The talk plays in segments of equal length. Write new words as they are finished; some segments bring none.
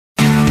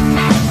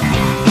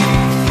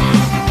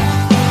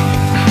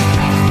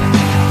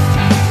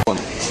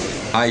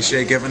Hi,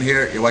 Shay Given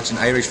here. You're watching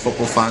Irish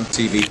Football Fan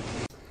TV.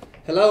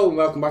 Hello and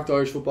welcome back to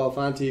Irish Football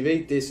Fan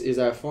TV. This is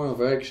our final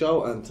verdict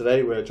show, and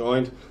today we're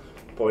joined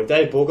by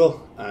Dave Buggle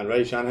and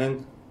Roy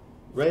Shanahan.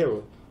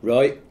 Roy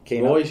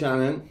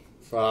Shanahan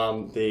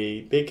from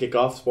the Big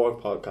Kick-Off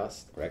Sport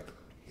Podcast. Correct.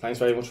 Thanks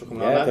very much for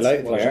coming on,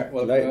 lads.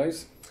 Well,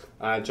 guys.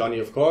 And Johnny,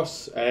 of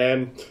course.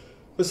 We'll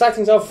start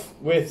things off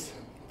with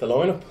the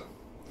lineup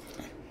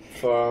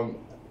from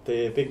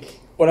the big.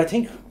 Well, I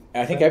think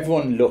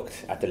everyone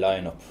looked at the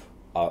lineup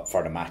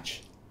for the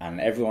match, and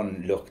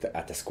everyone looked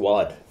at the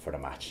squad for the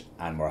match,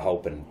 and we're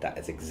hoping that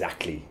it's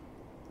exactly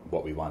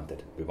what we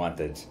wanted. We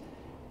wanted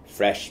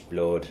fresh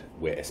blood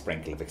with a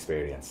sprinkle of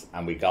experience,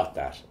 and we got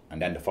that.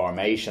 And then the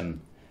formation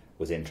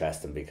was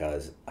interesting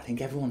because I think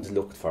everyone's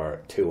looked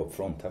for two up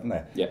front, haven't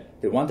they? Yeah.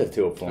 They wanted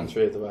two up front. And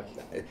three at the back.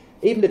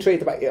 Even the three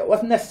at the back. It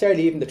wasn't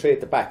necessarily even the three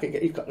at the back,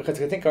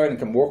 because I think Ireland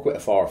can work with a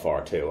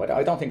 4-4-2.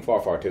 I don't think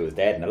 4-4-2 is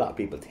dead, and a lot of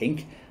people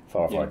think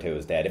 4-4-2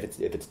 is dead if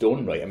it's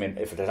done right. I mean,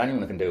 if there's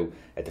anyone who can do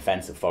a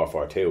defensive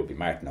 4-4-2, it would be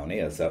Martin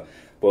O'Neill. So,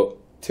 but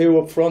two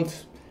up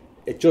front,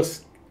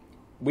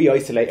 we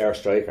isolate our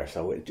striker,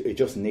 so it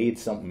just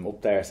needs something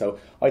up there. So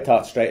I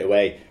thought straight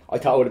away,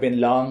 it would have been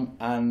Long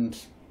and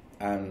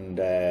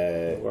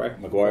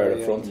Maguire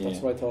up front. That's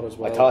what I thought as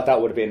well. I thought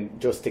that would have been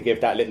just to give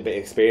that little bit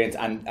of experience,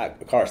 and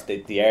of course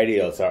the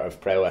aerial sort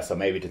of prowess, so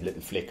maybe the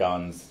little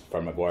flick-ons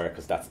for Maguire,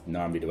 because that's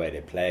normally the way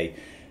they play.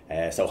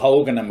 So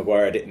Hogan and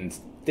Maguire didn't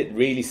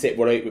really sit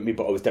right with me,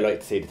 but I was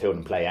delighted to see the two of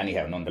them play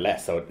anyhow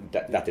nonetheless, so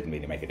that didn't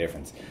really make a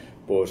difference.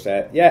 But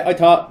I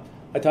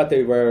thought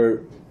they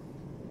were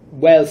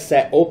well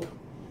set up.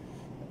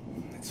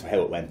 That's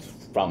how it went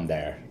from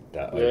there.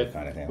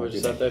 Kind of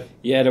thing.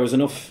 Yeah, there was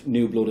enough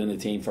new blood in the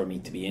team for me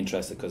to be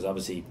interested, because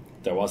obviously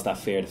there was that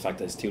fear, the fact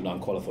that it's two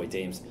non-qualified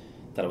teams,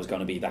 that it was going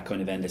to be that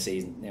kind of end of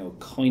season. You know, it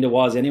kind of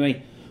was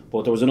anyway,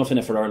 but there was enough in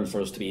it for Ireland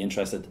for us to be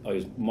interested. I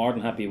was more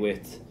than happy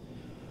with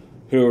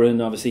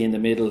Huron, obviously in the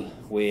middle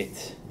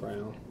with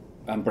Brown.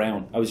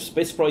 I was a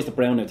bit surprised at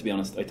Brown now, to be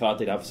honest. I thought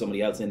they'd have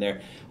somebody else in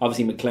there.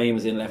 Obviously McLean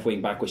was in left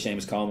wing back with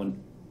Seamus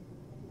Coleman.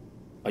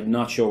 I'm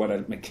not sure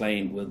whether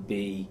McLean will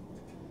be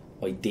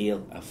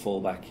ideal at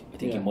fullback. I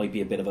think he might be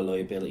a bit of a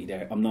liability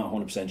there. I'm not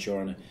 100% sure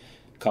on it.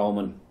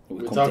 Coleman.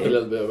 We'll talk a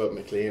little bit about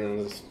McLean and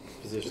his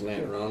position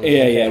later on.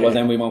 Yeah. Well,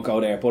 then we won't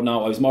go there. But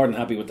no, I was more than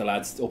happy with the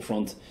lads up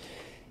front.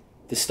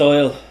 The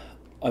style,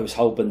 I was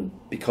hoping,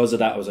 because of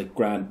that, I was like,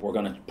 grand, we're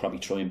going to probably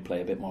try and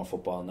play a bit more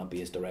football and not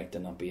be as direct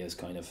and not be as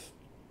kind of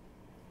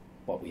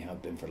what we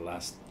have been for the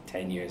last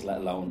 10 years, let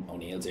alone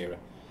O'Neill's era.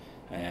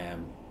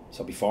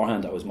 So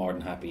beforehand I was more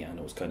than happy, and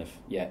it was kind of,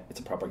 it's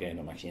a proper game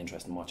I'm actually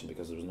interested in watching,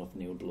 because there was enough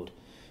new blood.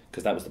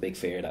 Because that was the big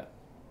fear, that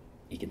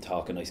you can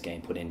talk a nice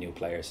game, put in new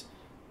players,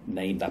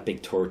 name that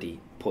big 30,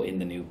 put in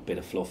the new bit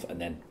of fluff, and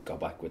then go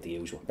back with the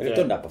usual. They've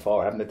done that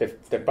before, haven't they?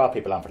 They've brought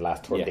people on for the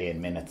last 13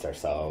 minutes or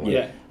so,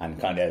 and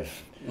kind of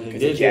you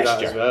did do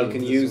that as well. You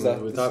can use that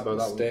we talk about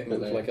that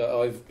statement like,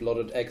 I've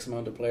blooded X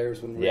amount of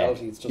players, when in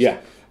reality it's just a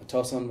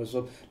toss on with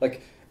stuff.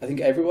 Like, I think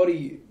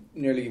everybody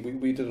nearly,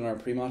 we did in our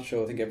pre-match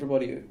show, I think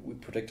everybody, we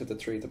predicted the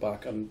three at the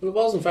back, and it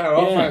wasn't far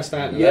off our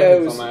starting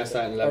 11 from our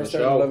starting 11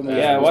 show.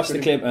 I watched the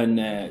clip, and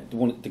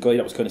the guy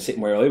that was kind of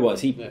sitting where I was,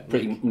 he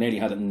pretty nearly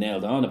had it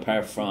nailed on,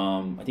 apart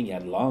from, I think he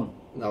had Long.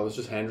 No, it was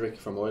just Hendrick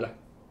from Euler.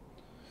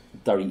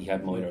 He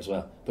had Moyer as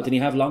well. But did he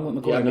have Long with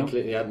Maguire?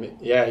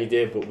 He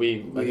did, but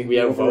I think we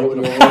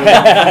outvoted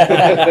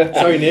him.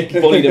 Sorry, Nick.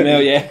 Bullied him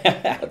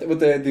out, With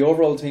the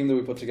overall team that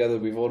we put together,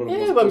 we voted him.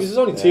 Yeah, but there's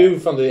only two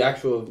from the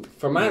actual...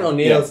 For Martin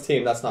O'Neill's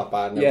team, that's not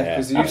bad. No. Yeah,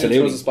 because he usually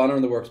throws a spanner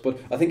in the works. But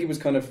I think it was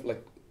kind of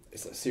like...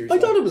 It's a serious... I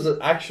thought it was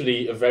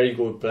actually a very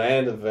good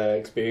blend of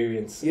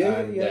experience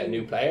and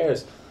new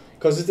players.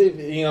 Because,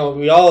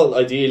 we all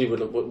ideally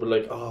would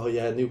like,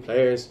 new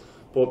players.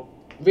 But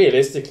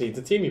realistically,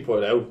 the team you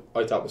put out,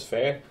 I thought was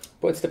fair.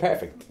 But it's the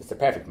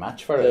perfect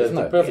match for it, isn't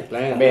it? The perfect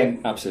blend. I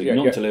mean, absolutely,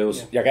 nothing to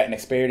lose. You're getting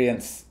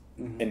experience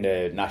in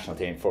the national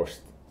team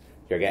first.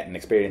 You're getting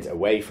experience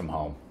away from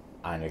home,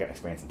 and you're getting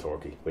experience in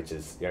Turkey, which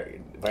is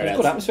it's a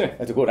good atmosphere.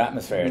 It's a good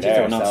atmosphere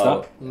there.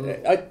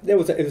 It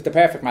was the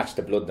perfect match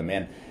to blood them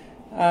in,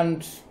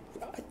 and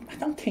I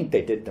don't think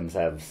they did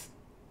themselves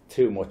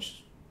too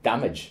much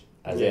damage,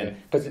 in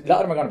because a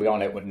lot of them are going to be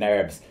going out with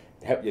nerves.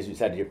 As you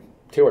said, you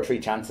 2 or 3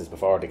 chances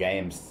before the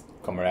games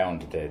come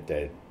around,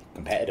 the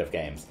competitive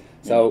games.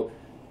 So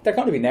they're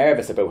going to be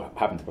nervous about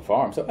having to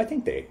perform. So I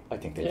think they.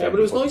 Yeah, but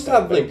it was nice to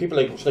have people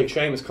like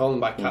Seamus Coleman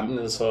back captain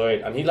of the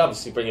side, and he'll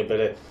obviously bring a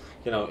bit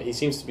of, he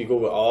seems to be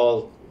good with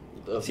all.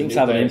 Seems to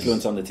have an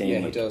influence on the team. Yeah,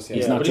 he does. Yeah.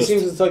 It's not just.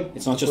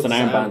 It's not just an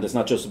armband. It's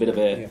not just a bit of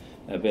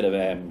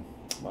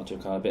what do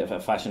you call it, a bit of a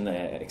fashion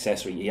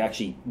accessory. He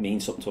actually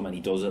means something to him, and he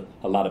does it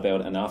a lot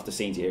about it. And off the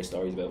scenes, you hear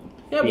stories about him.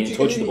 Yeah, being in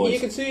touch with the boys. You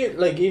can see it,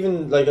 I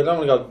don't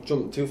want to go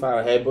jump too far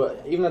ahead,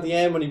 but even at the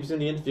end when he was doing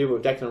the interview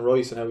with Declan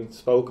Rice and how he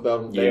spoke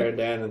about him there and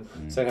then,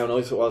 and saying how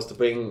nice it was to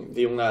bring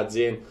the young lads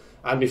in,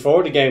 And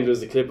before the game, there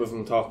was a clip of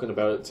him talking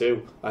about it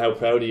too, and how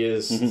proud he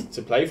is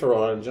to play for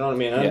Ireland. Do you know what I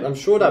mean? And I'm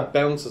sure that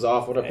bounces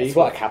off other people. It's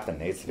what a captain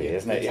needs to be,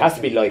 isn't it? He has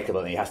to be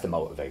likeable and he has to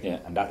motivate. Yeah.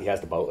 And that he has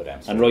the both of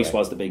them. And Rice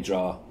was the big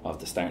draw of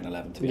the starting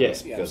 11, to be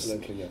honest. Because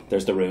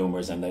there's the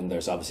rumours, and then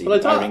there's obviously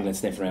England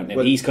sniffing around.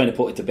 And he's kind of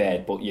put it to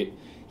bed, but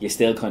you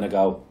still kind of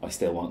go, I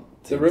still want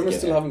the rumours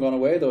still haven't gone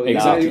away though.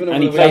 Exactly.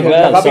 And he played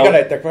well.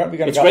 They're probably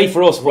gonna it's great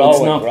for us, but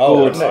it's not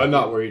good. I'm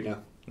not worried now.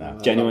 No.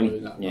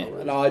 Genuinely,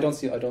 No, I don't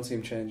see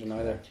him changing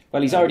either.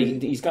 Well,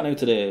 he's gone out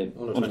to the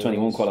under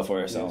 21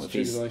 qualifier, so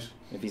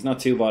if he's not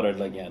too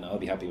bothered, I'll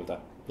be happy with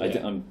that.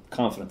 I'm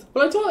confident.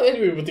 Well, I thought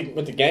anyway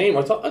with the game,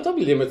 I thought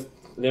we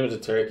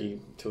limited Turkey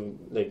to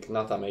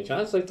not that many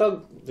chances. I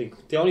thought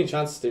the only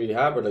chances they really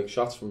had were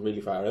shots from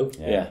really far out.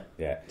 Yeah.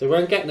 They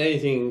weren't getting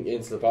anything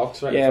into the box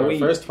for the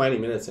first 20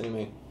 minutes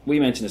anyway. We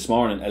mentioned this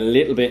morning a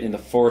little bit in the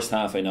first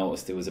half. I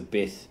noticed it was a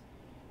bit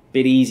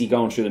easy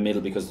going through the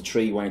middle because the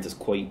three weren't as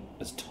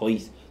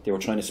tight. They were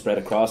trying to spread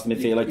across the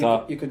midfield. I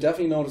thought you could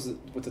definitely notice it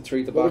with the three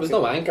at the back. Well, there's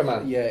no anchor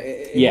man.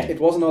 It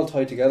wasn't all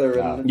tied together,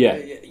 and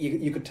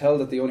you could tell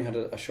that they only had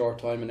a short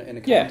time in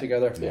a camp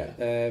together.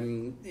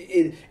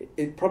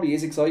 It probably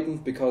is exciting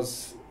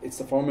because it's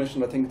the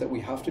formation I think that we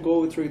have to go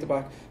with three at the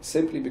back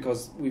simply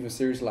because we have a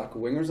serious lack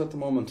of wingers at the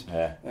moment.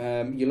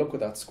 You look at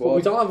that squad. But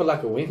we don't have a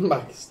lack of wing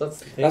backs. That's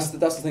the thing.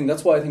 That's the thing.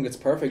 That's why I think it's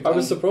perfect. I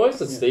was surprised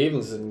that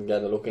Stevens didn't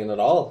get a look in at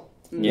all.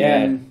 But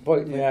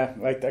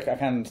I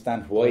can't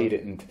understand why he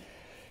didn't.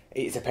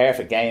 It's a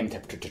perfect game to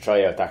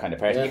try out that kind of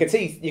person.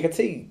 You could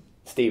see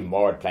Stephen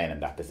Ward playing in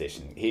that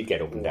position. He'd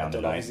get up and down the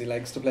line. Has he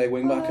legs to play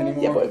wing back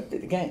anymore? Yeah, but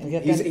again,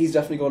 he's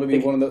definitely going to be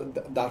one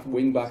of that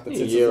wing back that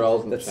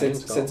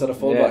sits at a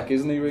full back,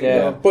 isn't he? Really?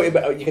 Yeah,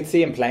 but you could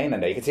see him playing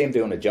in there. You could see him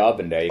doing a job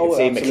in there. You could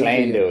see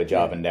McLean do a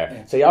job in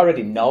there. So you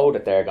already know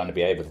that they're going to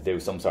be able to do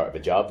some sort of a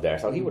job there.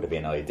 So he would have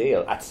been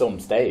ideal at some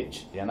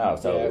stage,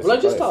 So well,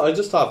 I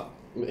just thought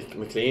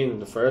McLean in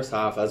the first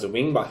half as a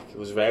wing back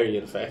was very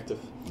ineffective.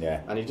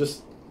 Yeah, and he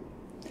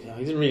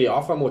didn't really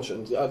offer much.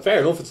 And fair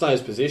enough, it's not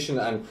his position,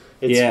 and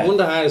it's one of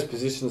the hardest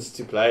positions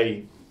to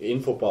play in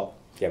football.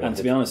 Yeah, and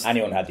to be honest,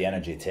 anyone had the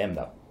energy to him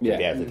though to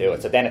be able to do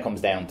it. So then it comes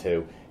down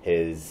to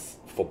his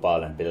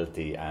footballing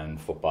ability and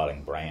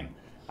footballing brain.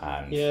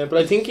 And but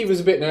I think he was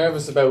a bit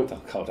nervous about.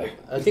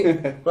 I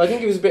think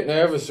he was a bit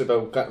nervous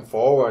about getting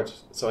forward.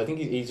 So I think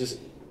he just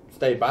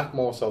stayed back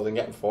more so than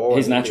getting forward.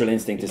 His natural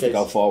instinct is to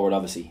go forward,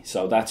 obviously.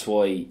 So that's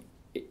why.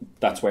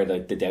 That's where the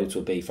doubts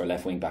would be for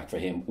left wing back for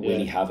him. Will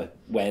he have it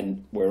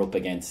when we're up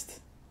against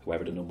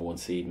whoever the number one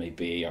seed may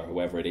be or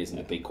whoever it is in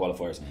the big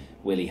qualifiers?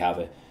 Will he have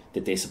it, the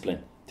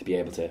discipline to be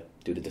able to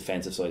do the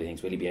defensive side of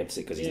things? Will he be able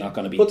to? Because he's not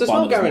going to be. But there's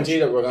no guarantee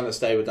that we're going to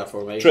stay with that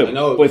formation. True. I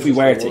know, but if we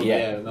were to,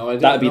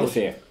 that would be the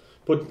fear.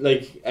 But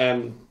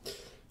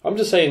I'm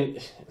just saying,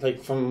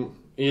 from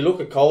you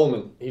look at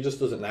Coleman, he just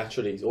does it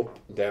naturally. He's up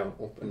and down,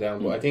 up and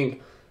down. But I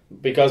think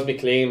because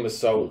McLean was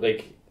so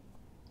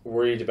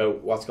worried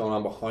about what's going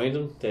on behind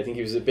him, I think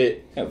he was a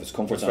bit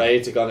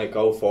afraid to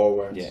go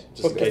forward. Yeah.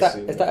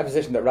 Is that a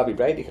position that Robbie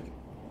Brady could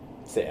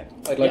sit in?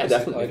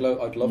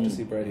 I'd love to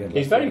see Brady.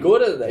 He's very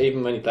good at it,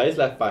 even when he plays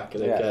left back.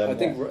 I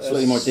think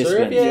slightly more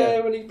disciplined.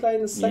 When he played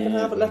in the second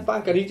half at left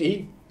back, and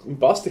he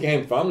bossed the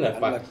game from left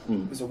back.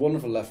 He's a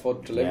wonderful left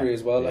foot delivery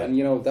as well, and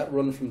that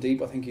run from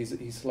deep, I think he's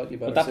slightly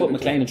better. Would that put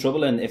McLean in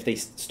trouble, and if they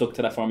stuck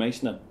to that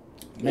formation then?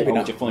 Maybe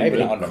not.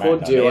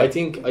 Could do. I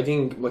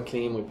think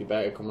McLean would be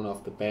better coming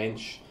off the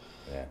bench.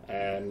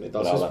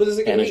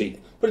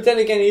 Energy. But then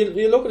again,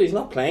 you look at he's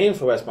not playing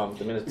for West Brom at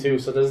the minute too.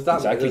 So there's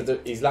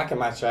that. He's lacking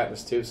match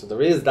sharpness too. So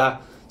there is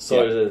that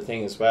side of the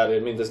thing as well. I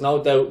mean, there's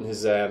no doubt in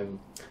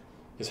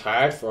his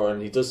heart for it,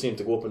 and he does seem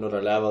to go up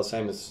another level.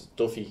 Same as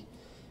Duffy.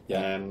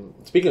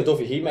 Speaking of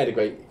Duffy, he made a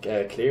great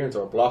clearance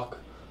or block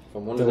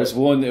from one. There was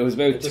one. It was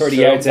about 30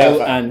 yards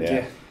out,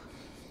 and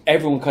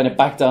everyone kind of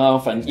backed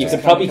off, and you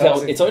could probably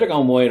tell it's either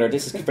going wide or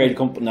this is fair to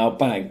come. Now,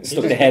 bang,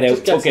 stuck the head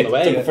out, took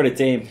it for the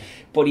team.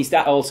 But he's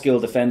that old skill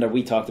defender.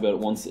 We talked about it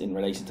once in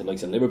relation to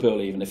likes of Liverpool.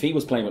 Even if he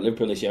was playing with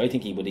Liverpool this year, I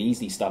think he would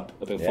easily stop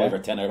about 5 or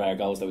 10 of our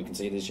goals that we can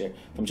see this year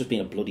from just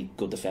being a bloody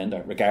good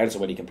defender, regardless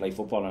of whether he can play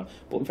football or not.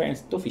 But in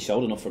fairness, Duffy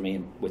showed enough for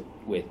me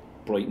with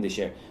Brighton this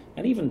year.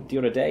 And even the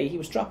other day, he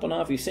was dropping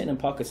off. He was sitting in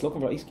pockets looking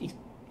for.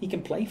 He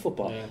can play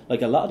football.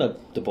 Like a lot of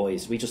the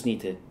boys, we just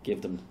need to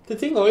give them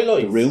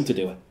the room to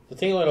do it. The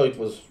thing I liked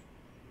was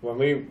when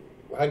we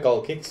had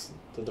goal kicks,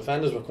 the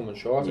defenders were coming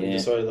short on the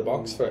side of the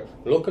box for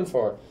looking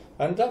for it.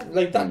 And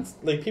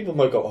that people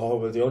might go, oh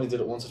well, they only did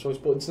it once or twice,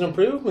 but it's an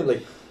improvement.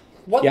 Like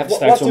what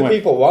do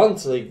people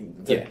want?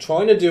 Like they're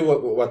trying to do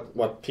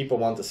what people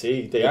want to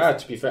see. They are,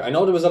 to be fair. I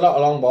know there was a lot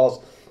of long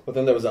balls, but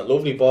then there was that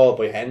lovely ball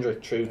by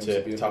Hendrick through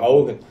to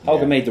Hogan.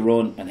 Hogan made the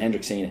run and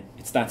Hendrick seen it.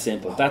 It's that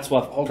simple. That's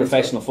what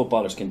professional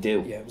footballers can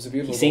do. Yeah, it was a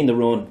beautiful. He's seen the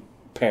run,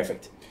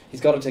 perfect. He's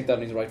got to take that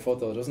on his right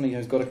foot though, doesn't he?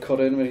 He's got to cut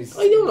in when he's.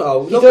 I don't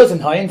know. He does in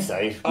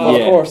hindsight. Of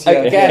course. Yeah.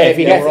 Again, if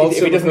he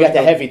doesn't get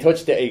the heavy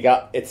touch that he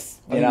got, it's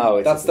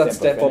that's that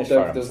step up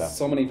there. Him, There's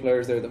so many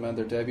players there that made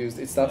their debuts.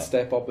 It's that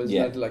step up, isn't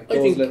it? Like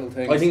those little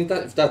things. I think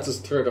that if that's his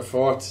third or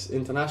fourth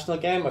international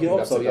game, I think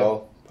that's a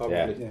goal.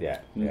 probably.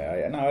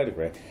 No, I'd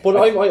agree.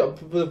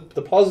 But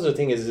the positive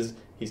thing is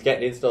he's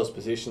getting into those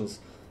positions.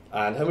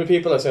 And how many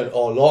people are saying,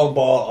 "Oh, long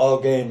ball all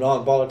game,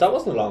 long ball"? That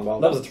wasn't a long ball.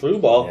 That was a through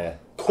ball. Yeah.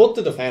 Cut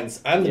the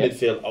defence and the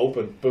midfield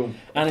open. Boom.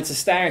 And it's a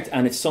start,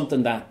 and it's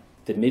something that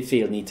the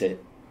midfield need to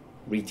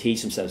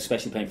reteach themselves,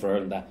 especially playing for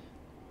Ireland. That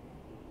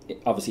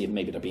obviously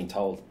maybe they're being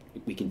told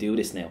we can do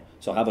this now.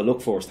 So have a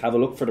look first, have a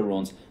look for the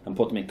runs, and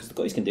put them in because the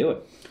guys can do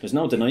it. There's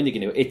no denying they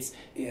can do it.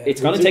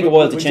 It's going to take a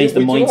while to change the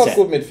mindset. We do have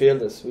good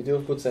midfielders. We do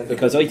have good centre.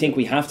 Because I think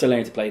we have to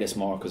learn to play this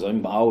more. Because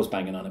I'm always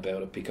banging on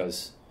about it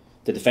because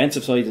the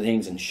defensive side of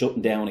things and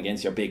shutting down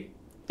against your big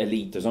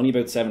elite. There's only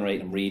about 7 or 8 of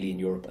them really in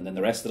Europe, and then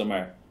the rest of them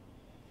are.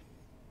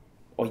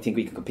 I think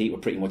we can compete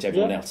with pretty much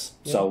everyone else.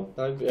 Yeah. So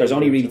there's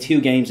only really 2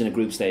 games in a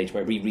group stage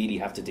where we really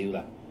have to do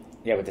that.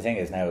 Yeah, but the thing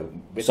is now.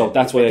 So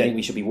that's why I think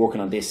we should be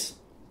working on this.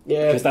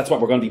 Yeah, because that's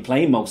what we're going to be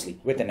playing mostly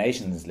with the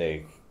Nations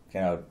League.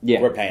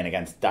 We're playing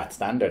against that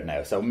standard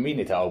now, so we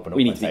need to open up.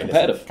 We need to be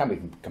competitive. Can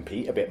we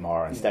compete a bit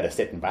more instead of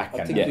sitting back?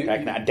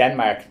 And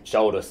Denmark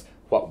showed us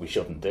what we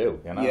shouldn't do.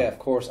 Yeah, of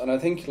course. And I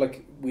think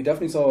we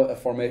definitely saw a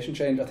formation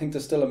change. I think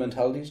there's still a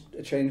mentality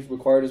change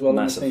required as well.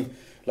 Massive. In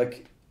the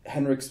team.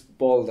 Henrik's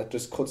ball that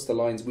just cuts the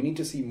lines. We need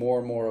to see more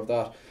and more of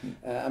that.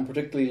 And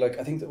particularly,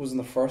 I think that was in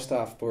the first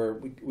half where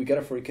we get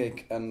a free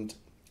kick and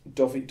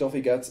Duffy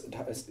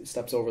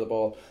steps over the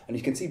ball, and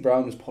you can see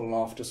Brown is pulling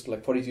off just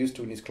like what he's used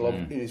to in his club.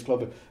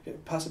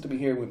 Pass it to me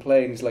here, we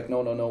play, and he's like,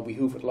 no, we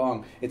hoof it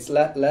long. It's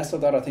less of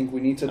that. I think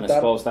we need to. And I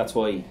suppose that's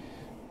why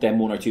them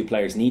 1 or 2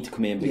 players need to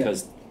come in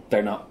because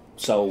they're not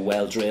so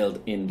well drilled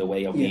in the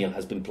way O'Neill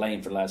has been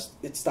playing for the last.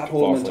 It's that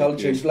whole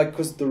mentality change,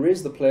 because there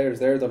is the players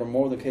there that are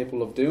more than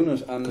capable of doing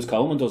it, and because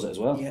Coleman does it as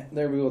well. Yeah,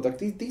 there we go.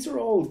 These are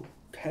all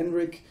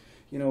Henrik,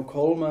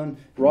 Coleman,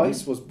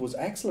 Rice was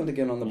excellent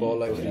again on the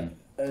ball,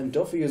 and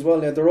Duffy as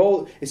well. Yeah, they're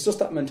all. It's just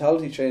that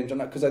mentality change,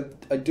 and because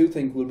I do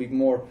think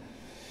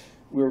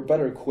we're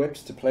better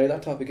equipped to play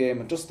that type of game,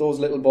 and just those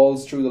little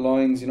balls through the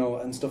lines,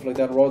 and stuff like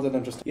that, rather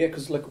than just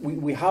because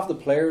we have the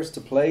players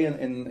to play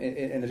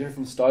in a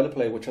different style of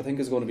play, which I think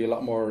is going to be a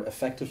lot more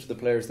effective to the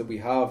players that we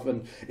have,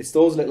 and it's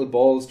those little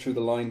balls through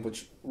the line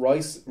which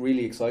Rice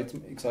really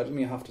excited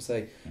me, I have to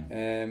say.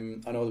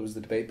 I know there was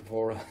the debate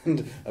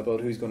beforehand about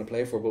who he's going to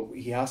play for, but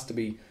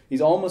he's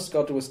almost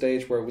got to a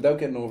stage where, without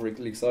getting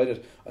overly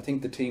excited, I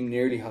think the team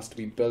nearly has to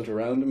be built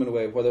around him in a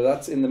way, whether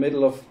that's in the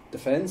middle of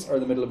defence or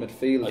the middle of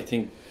midfield. I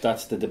think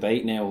that's the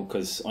debate now,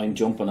 because I'm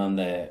jumping on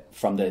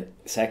from the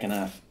second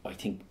half. I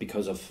think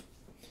because of,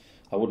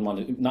 I wouldn't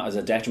want to, not as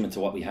a detriment to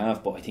what we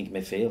have, but I think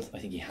midfield, I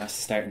think he has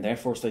to start in there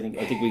first. I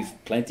think we've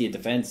plenty of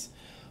defence.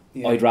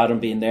 I'd rather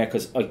him be in there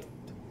because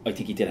I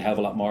think he did a hell of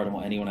a lot more than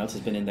what anyone else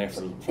has been in there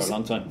for a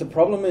long time. The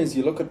problem is,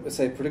 you look at,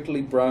 say,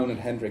 particularly Brown and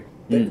Hendrick,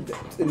 in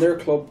their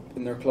club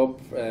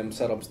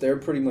setups, they're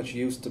pretty much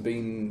used to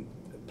being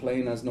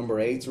playing as number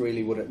 8s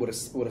really with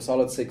a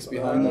solid 6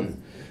 behind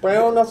them.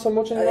 Brown not so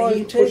much anymore.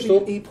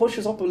 He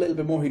pushes up a little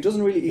bit more. He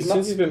doesn't really.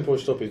 Since he's been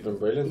pushed up, he's been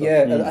brilliant.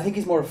 Yeah, I think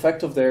he's more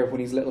effective there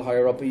when he's a little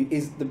higher up.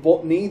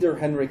 Neither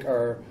Henrik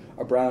or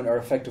Brown are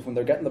effective when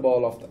they're getting the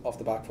ball off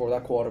the back four,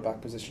 that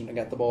quarterback position, and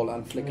get the ball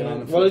and flick it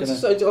on.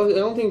 I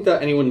don't think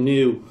that anyone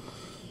knew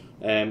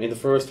in the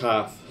first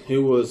half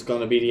who was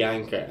going to be the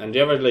anchor. And do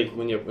you ever,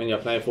 when you're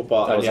playing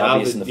football and you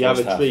have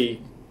a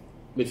 3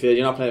 midfield,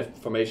 you're not playing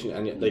formation,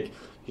 and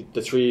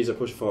the 3s are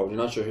pushed forward,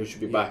 you're not sure who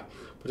should be back.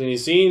 But then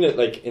you've seen it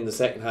in the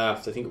second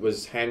half, I think it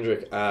was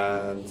Hendrick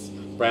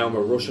and Brown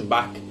were rushing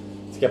back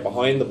to get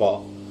behind the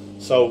ball.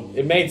 So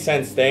it made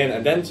sense then,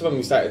 and then when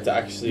we started to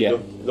actually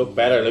look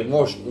better,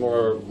 more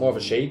of a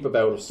shape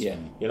about us. Yeah.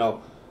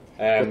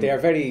 But they're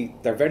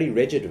very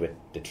rigid with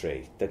the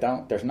 3.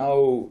 There's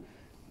no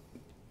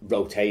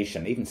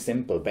rotation, even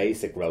simple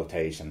basic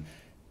rotation,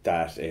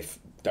 that if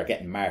they're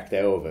getting marked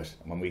out of it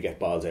when we get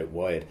balls out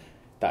wide,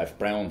 that if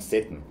Brown's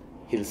sitting,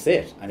 he'll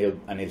sit and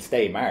he'll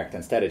stay marked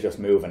instead of just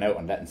moving out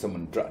and letting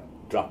someone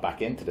drop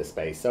back into the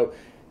space. So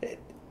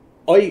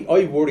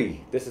I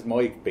worry, this is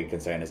my big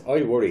concern, is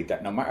I worry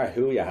that no matter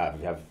who you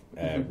have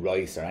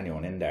Rice or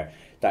anyone in there,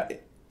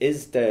 that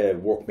is the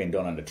work being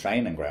done on the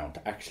training ground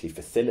to actually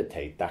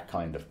facilitate that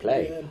kind of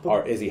play,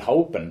 or is he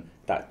hoping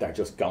that they're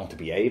just going to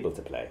be able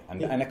to play?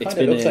 And it kind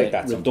of looks like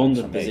that's a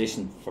redundant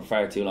position for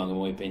far too long, in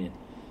my opinion.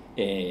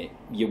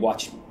 You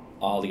watch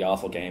all the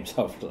awful games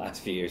over the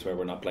last few years where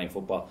we're not playing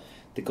football.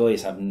 The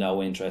guys have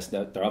no interest.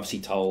 They're obviously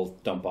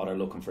told don't bother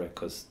looking for it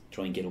because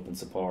try and get up and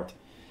support.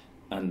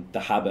 And the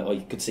habit, I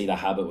could see that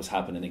habit was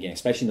happening again,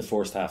 especially in the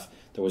first half.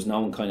 There was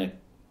no one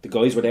the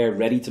guys were there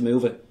ready to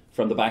move it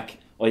from the back.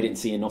 I didn't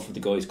see enough of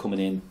the guys coming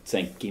in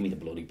saying, give me the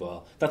bloody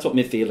ball. That's what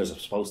midfielders are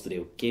supposed to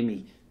do. Give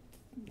me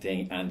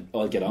thing and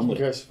I'll get on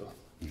with it.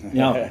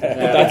 No, but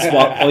that's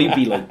what I'd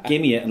be like,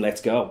 give me it and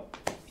let's go.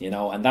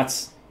 And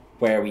that's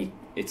where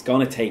it's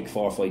going to take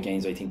 4 or 5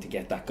 games, I think, to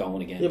get that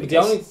going again. Yeah, but the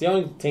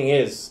only thing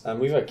is, and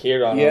we've had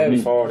Kieran on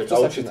before, the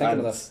coaching,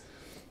 and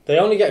they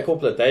only get a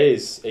couple of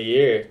days a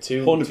year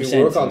to work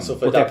on stuff like that.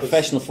 But they're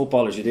professional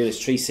footballers. You do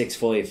this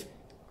 3-6-5.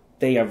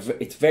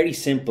 It's very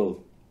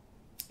simple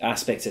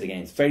aspects of the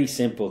game. It's very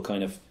simple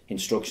kind of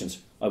instructions.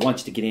 I want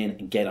you to get in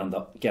and get on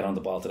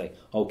the ball today.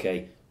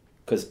 Okay,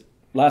 because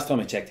last time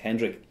I checked,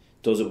 Hendrick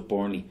does it with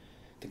Burnley.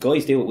 The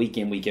guys do it week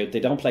in, week out. They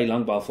don't play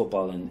long ball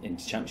football in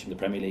the Championship, the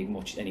Premier League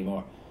much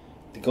anymore.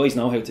 The guys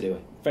know how to do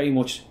it very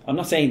much. I'm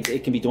not saying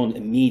it can be done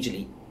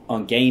immediately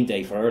on game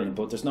day for Ireland,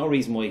 but there's no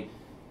reason why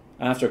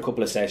after a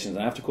couple of sessions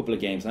and after a couple of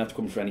games and after a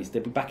couple of friendlies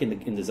they'll be back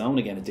in the zone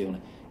again and doing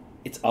it.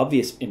 It's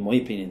obvious, in my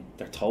opinion,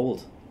 they're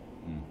told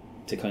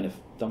to kind of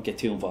don't get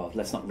too involved.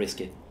 Let's not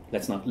risk it.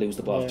 Let's not lose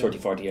the ball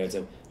 30-40 yards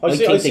out. I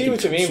see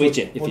what you mean. Switch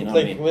it, if you know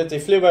what I mean. They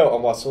flew out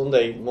on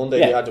Monday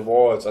they had the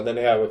wards, and then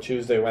they had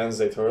Tuesday,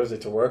 Wednesday, Thursday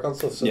to work on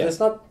stuff. So there's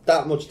not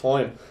that much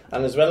time.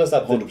 And as well as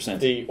that,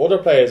 the other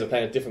players are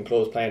playing at different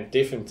clubs, playing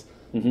different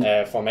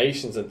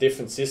formations and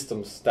different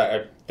systems that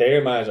are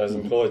their managers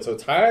employed. So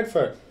it's hard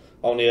for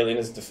O'Neill in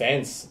his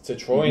defence to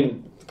try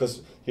and,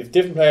 because you have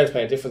different players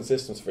playing different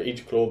systems for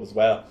each club as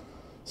well.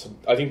 So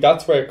I think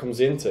that's where it comes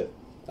into,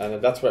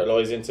 and that's where it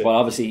lies into. Well,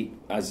 obviously,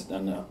 I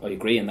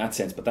agree in that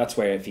sense, but that's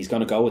where if he's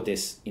going to go with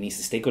this, he needs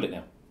to stick with it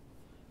now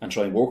and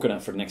try and work on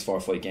it for the next 4 or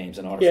 5 games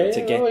in order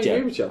to get. I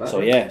agree with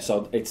you,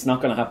 so it's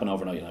not going to happen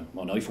overnight.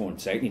 I for one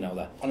certainly know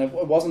that. And it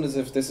wasn't as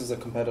if this is a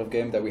competitive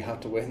game that we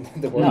had to win.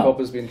 The World Cup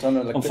has been done.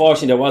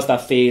 Unfortunately, there was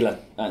that feel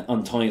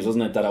on times,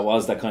 wasn't it, that it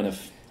was that kind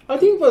of. I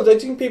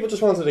think people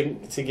just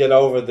wanted to get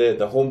over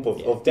the hump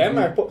of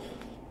Denmark, but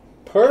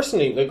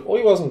personally, I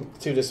wasn't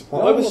too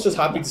disappointed. I was just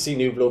happy to see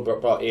new blood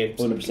brought in.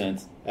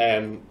 100%.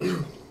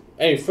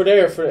 Anyway, for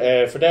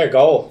their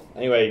goal,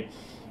 anyway,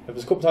 it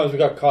was a couple of times we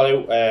got caught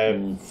out.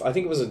 I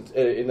think it was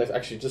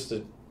actually just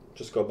to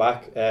go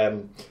back.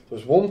 There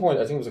was one point,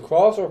 I think it was a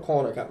cross or a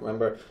corner, I can't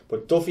remember,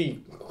 but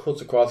Duffy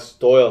cuts across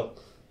Doyle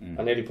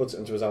and nearly puts it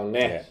into his own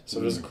net. Yeah. So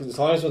there's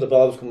times when the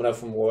ball was coming out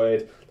from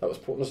wide that was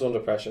putting us under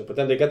pressure. But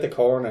then they get the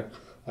corner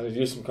and they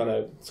do some kind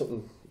of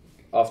something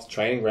off the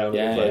training ground.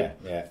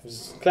 It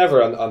was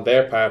clever on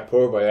their part,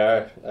 poor by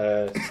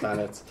our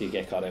standards. Do you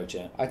get caught out?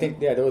 Yeah, I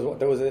think there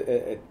was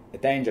a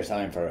danger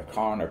sign for a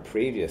corner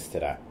previous to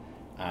that,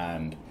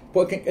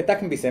 but that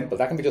can be simple.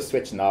 That can be just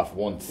switching off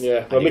once.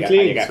 Yeah, well,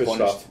 McLean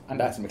switched off, and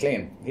that's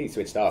McLean. He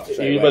switched off.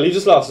 Well, he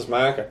just lost his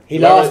marker. He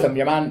lost him.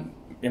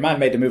 Your man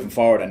made the moving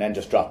forward and then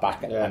just dropped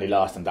back, and he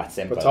lost him. That's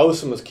simple. But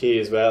Towson was key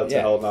as well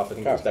to holding off. I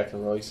think it was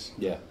Declan Rice.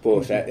 Yeah,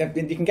 but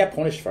you can get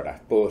punished for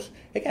that. But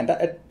again,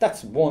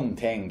 that's one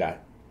thing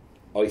that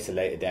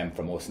isolated them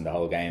from us in the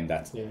whole game.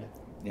 That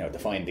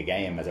defined the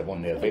game as a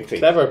 1-0 victory.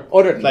 Clever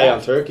other play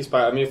on Turkey's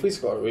part. I mean, if we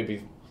scored, we'd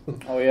be.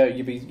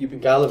 You'd be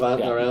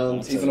gallivanting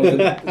around. Even though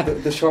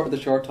the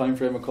short time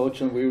frame of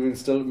coaching, we would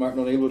still Martin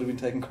O'Neill would have been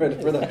taking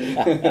credit for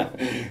that.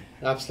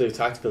 Absolute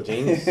tactical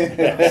genius.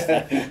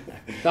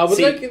 No, but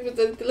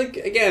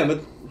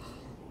again,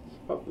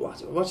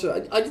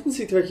 I didn't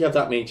see Turkey have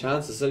that many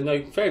chances. So,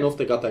 fair enough,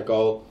 they got that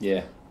goal.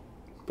 Yeah,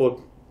 but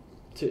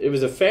it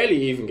was a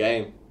fairly even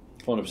game.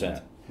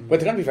 100%. But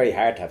they're going to be very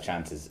hard to have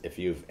chances if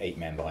you've 8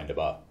 men behind the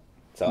ball.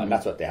 So, and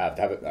that's what they have.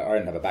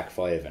 Ireland have a back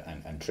 5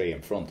 and 3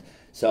 in front.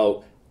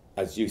 So,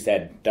 as you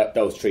said,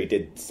 those 3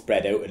 did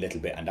spread out a little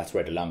bit, and that's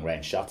where the long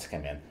range shots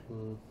came in.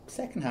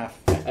 Second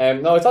half.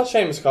 No, I thought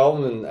Seamus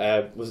Coleman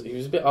was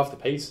a bit off the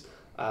pace,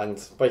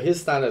 and by his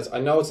standards, I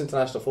know it's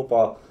international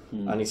football,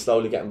 and he's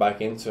slowly getting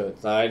back into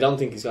it. Now, I don't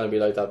think he's going to be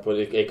like that, but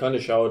it kind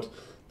of showed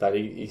that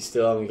he's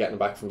still only getting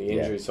back from the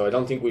injury. So I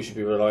don't think we should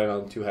be relying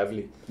on him too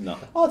heavily. No.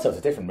 Also, it's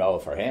a different role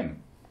for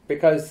him.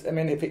 Because, I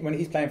mean, when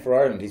he's playing for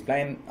Ireland, he's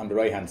playing on the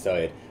right-hand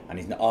side, and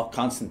he's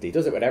constantly, he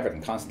does it with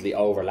everything, constantly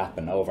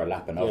overlapping.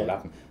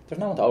 There's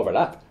no one to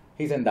overlap.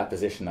 He's in that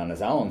position on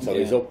his own, so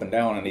he's up and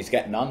down and he's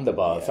getting on the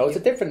ball. So it's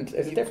a different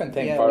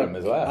thing for him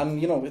as well.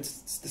 And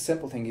it's the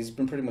simple thing. He's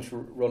been pretty much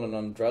running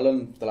on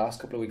adrenaline the last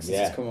couple of weeks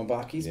since he's coming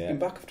back. He's been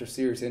back after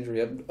serious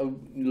injury.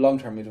 Long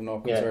term, we have no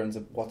concerns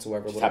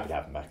whatsoever. Just happy to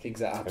have him back.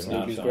 Exactly,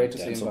 absolutely. It's great to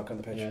see him back on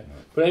the pitch. Yeah.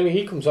 But anyway,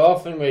 he comes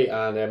off anyway,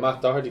 and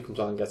Matt Doherty comes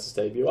on and gets his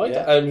debut.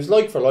 It was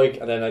like for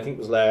like, and then I think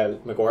it was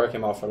Maguire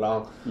came off for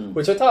long,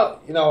 which I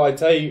thought, I'd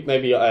say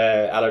maybe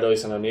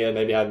Allardyce and O'Neill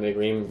maybe had an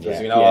agreement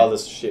because all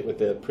this shit with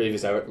the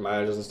previous Everton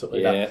managers and stuff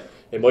like that.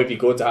 It might be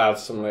good to have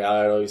someone like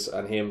Allardyce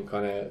and him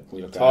kind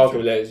of talk a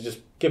bit. Just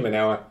give him an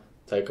hour,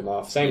 take him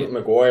off. Same with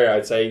Maguire,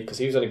 I'd say, because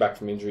he was only back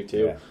from injury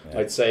too.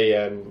 I'd say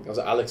was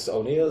it Alex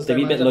O'Neill's? They'd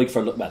be a bit like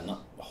for not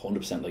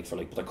 100% like for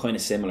like, but they're kind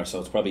of similar. So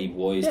it's probably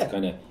wise to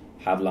kind of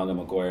have Long and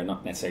Maguire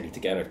not necessarily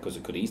together because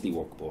it could easily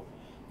work. But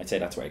I'd say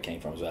that's where it came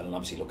from as well, and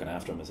obviously looking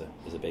after him is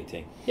a big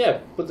thing. Yeah,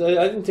 but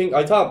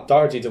I thought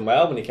Doherty did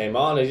well when he came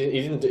on. He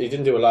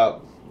didn't do a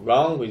lot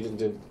wrong. We didn't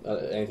do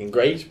anything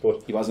great,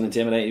 but he wasn't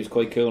intimidated. He was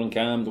quite cool and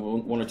calm. There were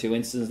 1 or 2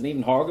 instances, and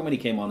even Horgan when he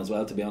came on as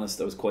well. To be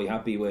honest, I was quite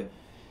happy with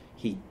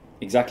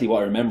exactly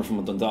what I remember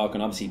from Dundalk,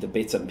 and obviously the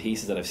bits and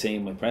pieces that I've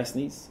seen with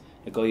Preston. He's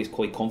a guy who's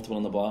quite comfortable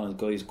on the ball, and a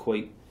guy who's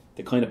quite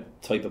the kind of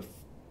type of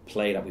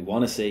play that we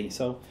want to see.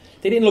 So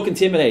they didn't look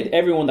intimidated.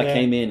 Everyone that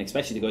came in,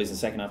 especially the guys in the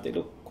second half, they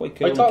looked quite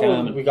cool. I thought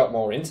and calm we got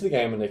more into the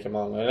game when they came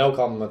on. I know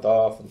Colin went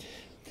off.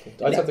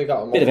 I thought they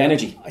got a bit of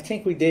energy. I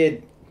think we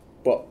did.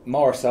 But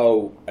more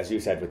so, as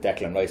you said, with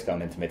Declan Rice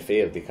going into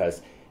midfield,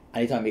 because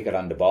anytime he got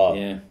on the ball,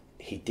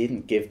 he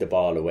didn't give the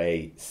ball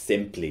away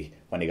simply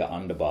when he got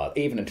on the ball.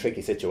 Even in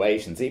tricky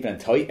situations, even in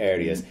tight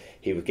areas,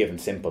 he was giving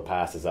simple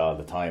passes all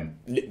the time,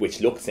 which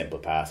looked simple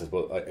passes,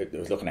 but I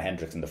was looking at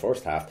Hendricks in the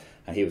first half,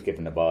 and he was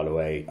giving the ball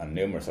away on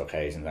numerous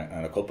occasions,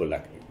 and a couple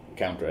like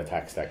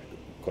counter-attacks that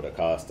could have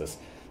cost us,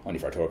 only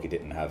for Turkey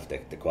didn't have the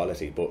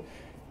quality. But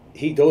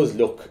he does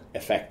look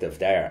effective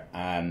there,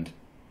 and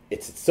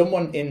it's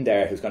someone in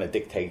there who's going to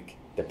dictate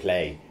the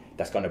play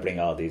that's going to bring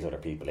all these other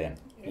people in.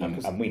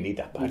 And we need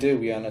that back. We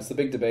do, yeah, and it's the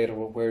big debate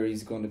about where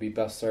he's going to be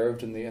best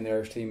served in the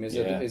Irish team. Is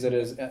it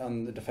as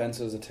on the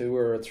defence as a 2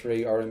 or a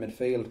 3 or in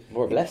midfield?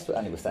 We're blessed with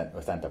any with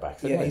centre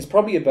backs. Yeah, he's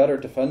probably a better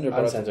defender.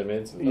 And centre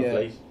mid.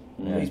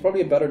 He's probably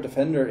a better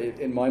defender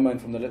in my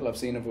mind from the little I've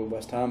seen of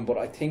West Ham. But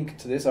I think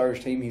to this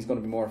Irish team, he's going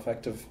to be more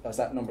effective as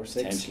that number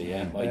 6. Potentially,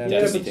 yeah. I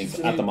definitely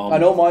think at the moment. I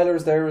know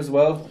Myler's there as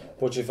well.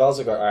 But you've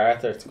also got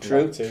Arthur to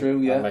come back to.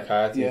 True, yeah. And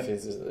McCarthy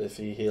if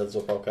he heals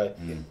up okay.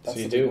 That's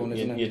so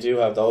you do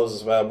have those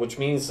as well, which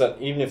means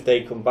that even if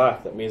they come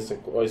back, that means the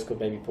Royce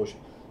could maybe push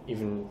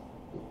even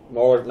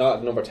more,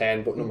 not number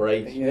 10 but number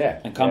 8.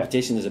 Yeah. And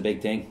competition is a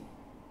big thing.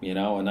 You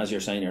know, and as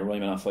you're saying, you're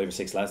rhyming off 5 or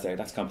 6 lads there.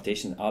 That's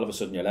competition. All of a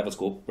sudden, your levels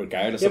go up,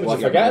 regardless of what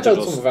you forget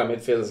about some of our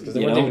midfielders because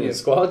they weren't even in the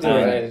squad.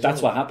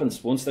 That's what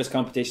happens once there's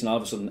competition. All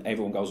of a sudden,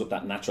 everyone goes up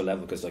that natural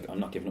level because, like, I'm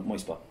not giving up my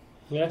spot.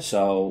 Yeah.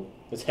 So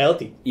it's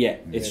healthy. Yeah,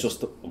 it's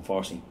just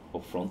unfortunately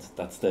up front.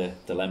 That's the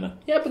dilemma.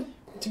 Yeah, but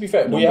to be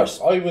fair,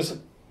 I was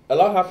a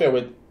lot happier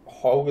with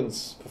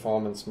Hogan's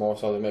performance more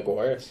so than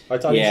Maguire's. I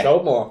thought he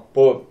showed more,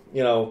 but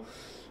you know,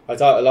 I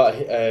thought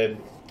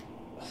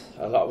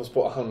a lot was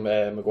put on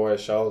Maguire's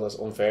shoulders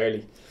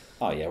unfairly.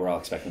 Oh yeah, we're all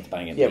expecting to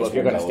bang it. Yeah, but if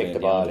you're going to stick the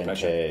ball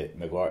into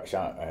Maguire,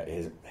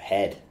 his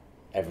head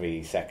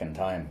every second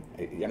time,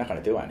 you're not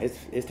going to do it.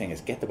 His thing is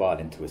get the ball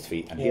into his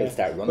feet and he'll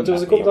start running. But there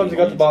was a couple times he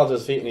got the ball to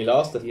his feet and he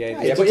lost it.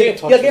 Yeah, but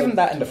you'll give him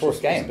that in the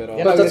first game.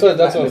 That's what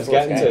I was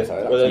getting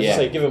to. Well, I just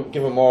say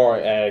give him more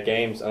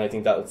games, and I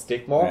think that would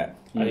stick more. Yeah.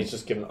 And he's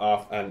just giving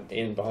off and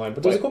in behind.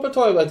 But there was a couple of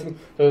times, I think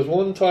there was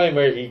one time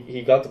where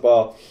he got the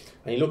ball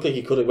and he looked like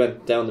he could have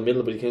went down the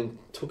middle, but he kind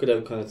of took it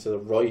out kind of to the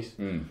right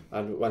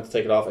and went to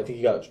take it off. I think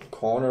he got a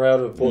corner out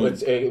of it,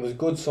 but it was a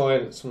good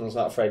sign that someone's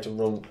not afraid to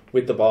run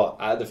with the ball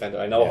at a defender.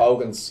 I know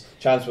Hogan's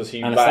chance was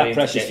he and it's that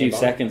precious few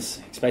seconds,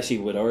 especially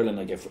with Ireland.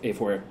 Like if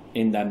we're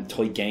in them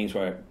tight games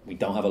where we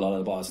don't have a lot of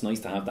the ball, it's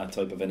nice to have that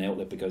type of an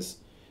outlet because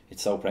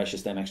it's so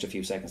precious. Them extra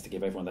few seconds to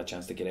give everyone that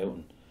chance to get out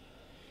and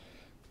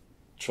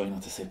try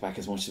not to sit back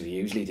as much as we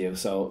usually do.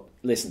 So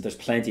listen, there's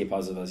plenty of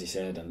positive, as you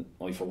said, and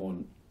I for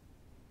one,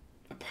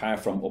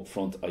 apart from up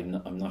front,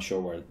 I'm not sure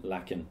we're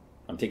lacking.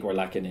 I think we're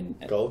lacking in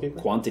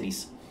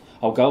quantities.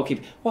 Oh,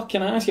 goalkeeper. What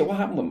can I ask you? What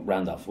happened with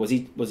Randolph? Was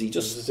he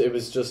just? It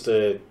was just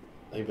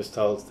he was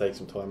told to take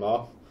some time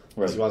off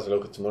because he wanted to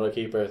look at some other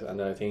keepers, and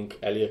then I think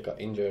Elliott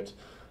got injured,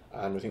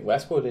 and I think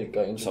Westwood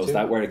got injured. So is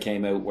that where it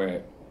came out?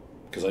 Where?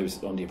 Because I was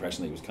under the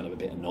impression that he was kind of a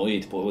bit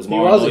annoyed, but it was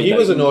more. He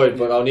was annoyed,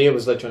 but O'Neill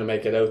was like trying to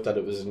make it out that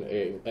it was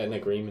an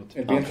agreement.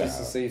 It'd be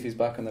interesting to see if he's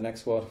back in the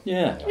next squad.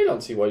 Yeah, I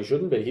don't see why he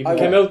shouldn't be. He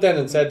came out then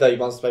and said that he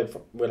wants to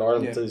play with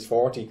Ireland until he's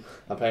 40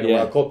 and play the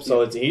World Cup.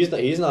 So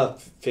he's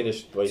not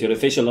finished. So the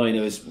official line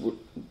is,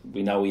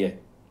 we know we're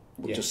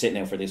just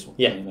sitting out for this one.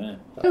 Yeah.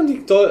 I don't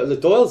think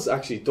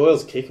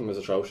Doyle's kicking was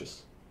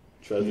atrocious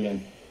throughout the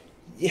game.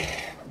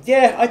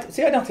 Yeah, I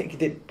don't think he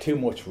did too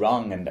much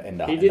wrong in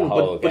the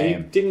whole game. But he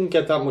didn't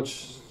get that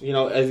much. You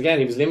know, again,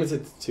 he was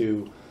limited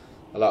to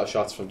a lot of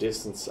shots from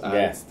distance.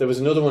 And there was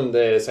another one in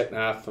the second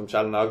half from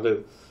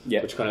Çalhanoğlu,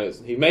 which kind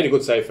of he made a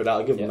good save for that.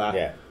 I'll give him that.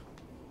 Yeah.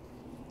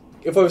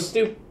 If I was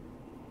to do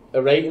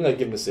a rating, I'd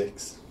give him a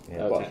 6.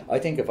 Yeah, well, I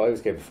think if I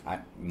was to give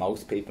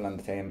most people on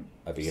the team,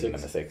 I'd be giving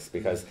him a 6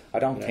 because I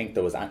don't think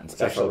there was anything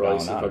special going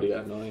on. Probably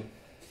got 9.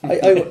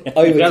 I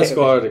would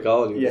score the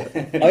goal.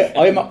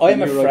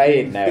 I'm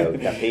afraid now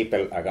that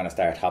people are going to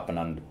start hopping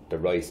on the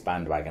Rice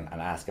bandwagon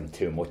and asking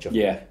too much of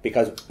him.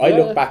 Because I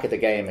look back at the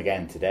game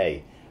again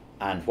today,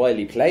 and while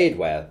he played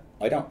well,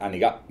 and he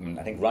got.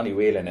 I think Ronnie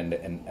Whelan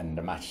in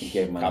the match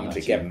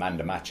commentary gave him man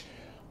the match.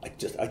 I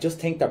just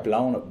think they're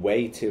blowing it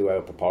way too out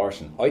of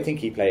proportion. I think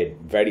he played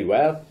very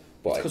well.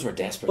 Because we're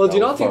desperate. Well, do you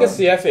not think it's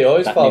the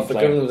FAI's fault for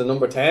giving him the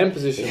number 10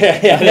 position?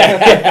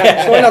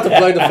 Try not to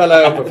blow the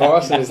fella out of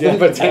proportion. He's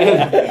number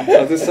 10.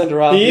 This centre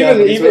half. He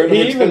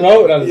even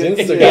wrote it on his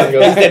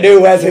Instagram. He's the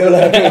new Wes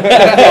Hula.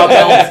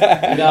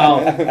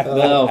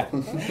 No.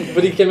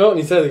 But he came out and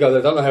he said, "I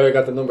don't know how he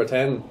got the number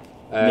 10."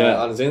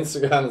 On his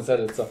Instagram and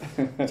said it. So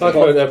talk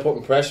about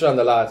putting pressure on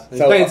the lad. He's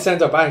playing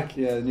centre back.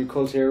 Yeah, the new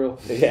cult hero.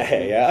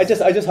 Yeah. I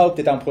just hope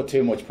they don't put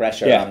too much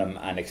pressure on him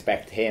and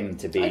expect him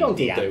to be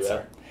the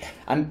answer.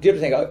 And the other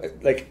thing,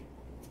 like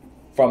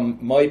from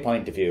my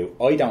point of view,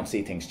 I don't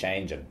see things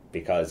changing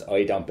because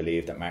I don't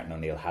believe that Martin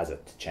O'Neill has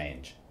it to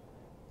change.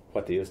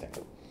 What do you think?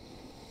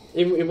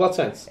 In what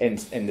sense? In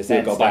the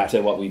sense go back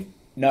to what we've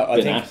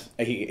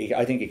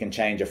I think he can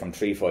change it from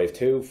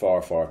 3-5-2,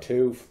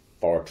 4-4-2,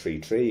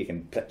 4-3-3. He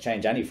can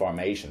change any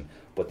formation,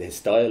 but his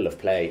style of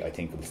play, I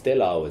think, will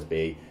still always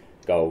be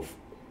go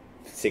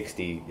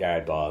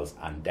 60-yard balls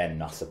and then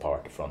not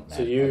support the front men.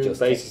 So you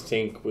basically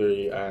think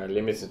we are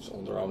limited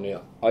under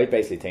O'Neill? I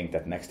basically think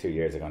that the next 2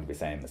 years are going to be the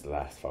same as the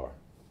last 4.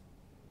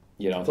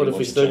 But if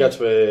we still get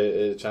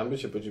to a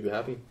championship, would you be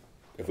happy?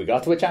 If we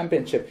got to a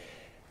championship,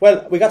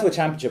 well, we got to a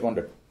championship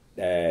under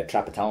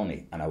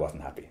Trapattoni, and I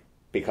wasn't happy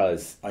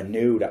because I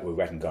knew that we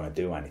weren't going to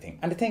do anything.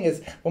 And the thing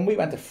is, when we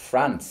went to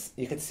France,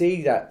 you could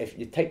see that if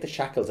you take the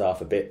shackles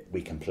off a bit,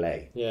 we can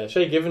play. Yeah,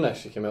 Shay Given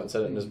actually came out and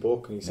said it in his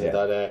book, and he said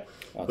that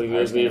we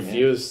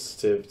refused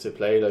to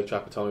play like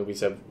Trapattoni. We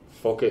said,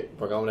 fuck it,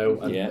 we're going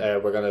out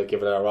and we're going to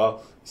give it our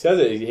all. He said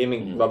it, him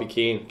and Robbie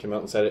Keane came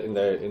out and said it in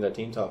their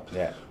team talk.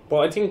 Yeah.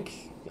 But I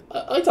think...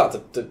 I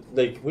thought that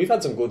like we've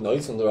had some good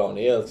nights under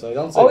O'Neill, so I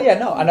don't.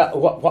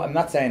 And what I'm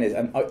not saying is,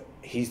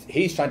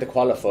 he's trying to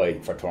qualify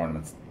for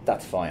tournaments.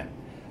 That's fine,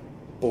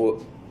 but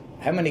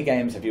how many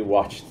games have you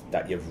watched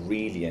that you've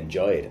really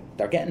enjoyed?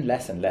 They're getting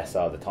less and less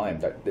all the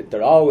time.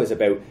 They're always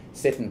about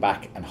sitting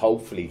back and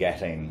hopefully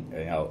getting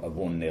a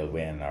 1-0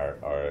 win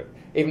or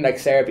even like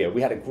Serbia.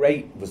 We had a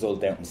great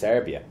result out in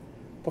Serbia,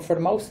 but for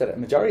the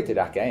majority of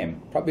that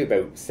game, probably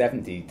about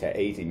 70 to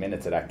 80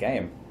 minutes of that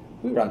game,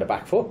 we were on the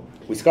back foot.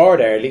 We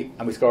scored early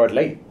and we scored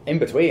late. In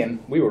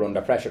between, we were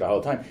under pressure the whole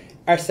time.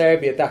 Are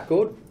Serbia that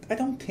good? I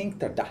don't think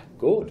they're that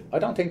good. I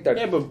don't think they're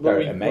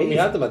amazing. When we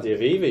had them at the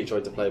Aviva,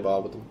 tried to play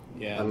ball with them.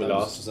 Yeah, and we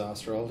lost.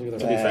 Disaster altogether.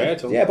 To be fair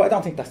to them. Yeah, but I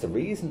don't think that's the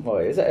reason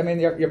why, is it? I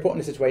mean, you're put in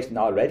a situation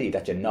already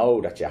that you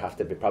know that you have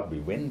to probably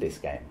win this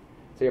game.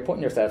 So you're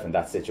putting yourself in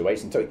that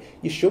situation. So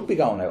you should be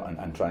going out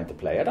and trying to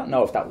play. I don't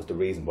know if that was the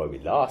reason why we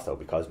lost, or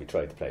because we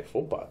tried to play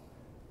football.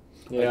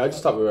 Yeah, I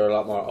just thought we were a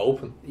lot more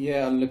open.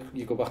 Yeah, and look,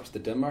 you go back to the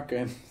Denmark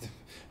game.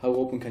 How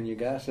open can you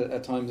get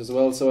at times as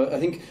well? So I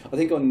think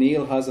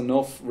O'Neill has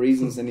enough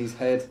reasons in his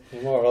head.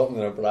 You're more open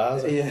than a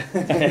blazer.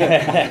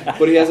 Yeah,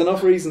 but he has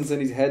enough reasons in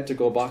his head to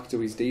go back to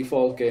his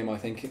default game. I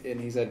think in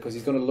his head, because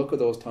he's going to look at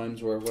those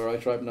times where I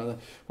tried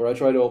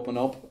to open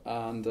up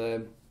and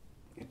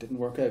it didn't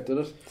work out, did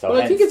it? So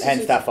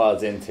hence that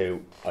falls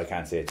into I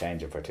can't see it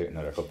changing for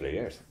another couple of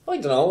years. I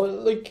don't know,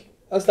 like.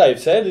 As Dave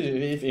said,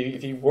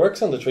 if he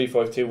works on the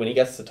 3-5-2 when he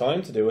gets the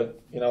time to do it,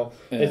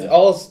 it's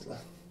all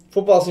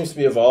football seems to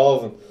be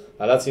evolving,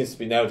 and that seems to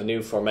be now the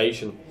new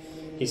formation.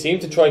 He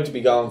seemed to try to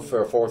be going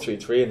for a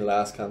 4-3-3 in the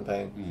last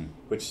campaign,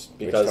 which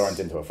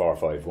turns into a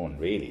 4-5-1,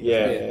 really.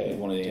 Yeah.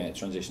 One of the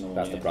transitional.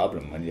 That's the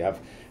problem when you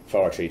have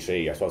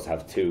 4-3-3. You're supposed to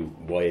have 2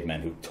 wide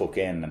men who tuck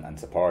in and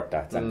support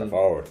that centre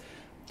forward.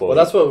 Well,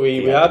 that's what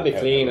we had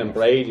McLean and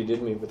Brady,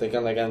 didn't we? But they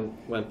kind of again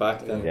went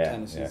back then.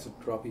 Tendencies to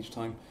drop each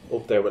time.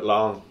 Up there with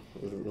long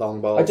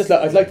balls.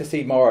 I'd like to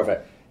see more of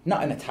it.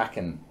 Not an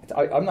attacking.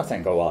 I'm not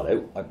saying go all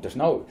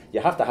out.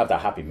 You have to have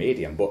that happy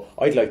medium. But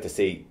I'd like to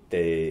see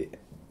a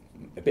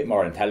bit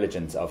more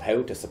intelligence of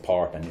how to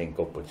support and link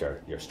up with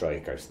your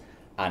strikers,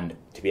 and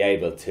to be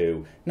able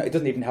to. No, it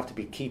doesn't even have to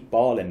be keep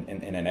ball in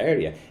an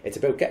area. It's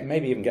about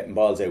getting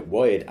balls out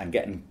wide and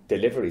getting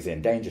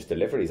dangerous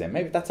deliveries in.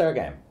 Maybe that's our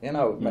game.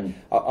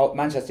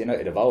 Manchester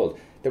United of old,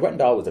 they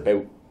weren't always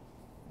about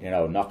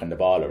knocking the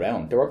ball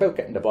around. They were about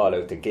getting the ball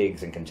out to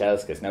Giggs and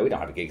Kanchelskis. Now we don't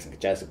have a Giggs and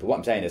Kanchelskis, but what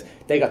I'm saying is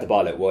they got the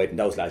ball out wide and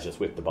those lads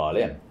just whipped the ball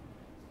in.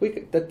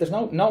 There's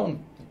no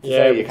one to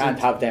say you can't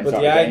have them. But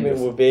the argument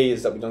would be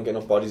is that we don't get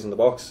enough bodies in the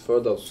box for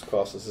those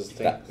crosses. Is the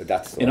thing.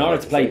 That's in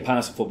order to play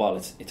passing football,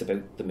 it's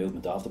about the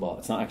movement of the ball.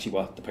 It's not actually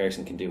what the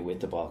person can do with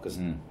the ball, because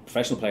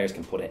professional players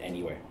can put it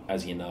anywhere,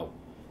 as you know.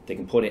 They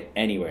can put it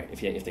anywhere if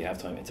they have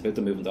time. It's about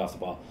the movement of the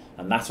ball,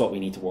 and that's what we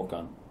need to work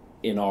on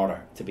in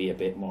order to be a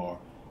bit more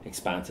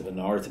expansive, in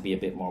order to be a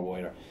bit more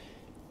wider.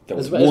 It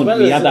is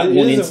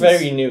a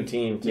very new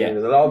team too. A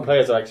lot of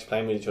players are actually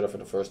playing with each other for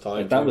the first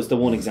time. That was the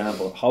one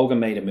example. Hogan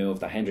made a move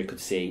that Hendrick could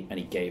see and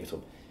he gave it to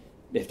him.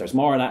 If there's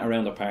more of that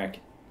around the park,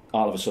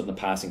 all of a sudden the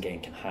passing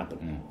game can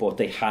happen. But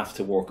they have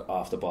to work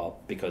off the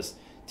ball, because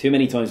too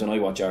many times when I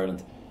watch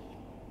Ireland,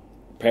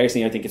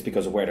 personally I think it's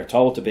because of where they're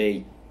told to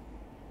be.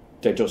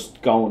 They're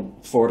just going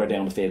further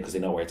down the field because they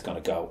know where it's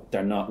going to go.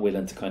 They're not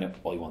willing to kind of,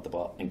 I want the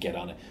ball and get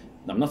on it.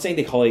 Now, I'm not saying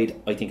they hide.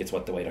 I think it's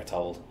the way they're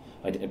told.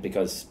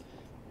 Because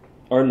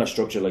Ireland are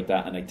structured like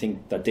that, and I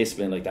think they're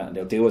disciplined like that, and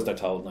they'll do as they're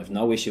told, and I've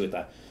no issue with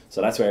that.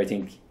 So that's where I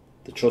think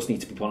the trust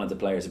needs to be put on the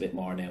players a bit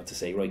more now, to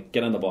say, right,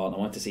 get on the ball, and I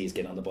want to see he's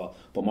get on the ball.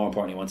 But more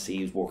importantly, I want to see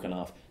he's working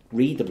off.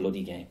 Read the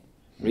bloody game.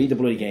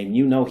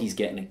 You know he's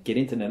getting it. Get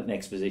into the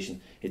next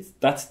position.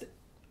 That's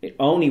the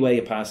only way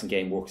a passing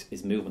game works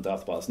is movement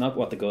off the ball. It's not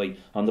what the guy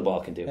on the ball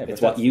can do. It's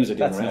what you are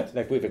doing around.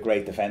 Like we have a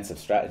great defensive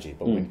strategy,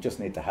 but we just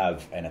need to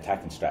have an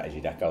attacking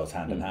strategy that goes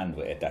hand in hand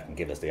with it, that can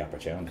give us the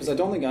opportunity. Because I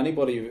don't think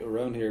anybody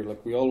around here,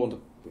 like we all want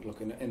to, look,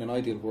 in an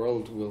ideal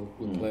world, will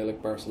play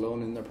like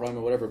Barcelona in their prime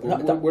or whatever.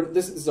 But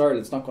this is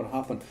Ireland. It's not going to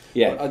happen.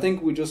 Yeah. But I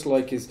think we just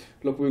we're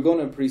going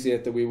to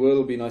appreciate that we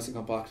will be nice and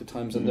compact at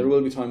times, and there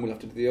will be time we'll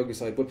have to do the ugly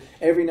side. But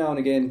every now and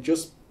again,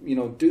 just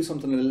do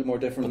something a little more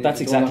different. But that's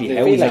exactly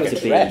how we have to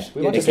be.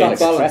 We want to start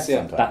balance.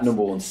 That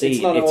number one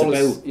seed. It's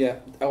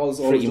about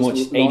pretty much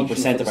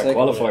 80% of our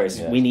qualifiers.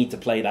 Yeah. We need to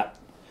play that.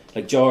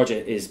 Like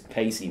Georgia is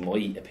pacey. My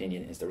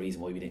opinion is the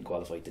reason why we didn't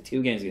qualify. The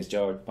 2 games against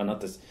Georgia, well,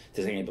 not this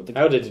game, but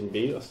how they didn't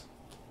beat us.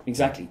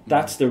 Exactly.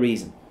 That's the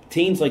reason.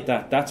 Teams like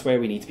that, that's where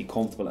we need to be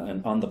comfortable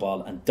and on the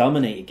ball and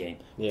dominate a game.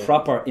 Yeah.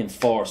 Proper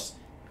enforce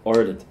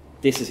Ireland.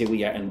 This is who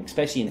we are, and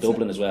especially in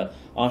Dublin as well.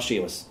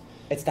 Austria was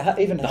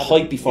even the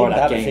hype before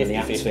that game and the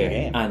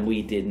atmosphere, and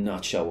we did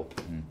not show up.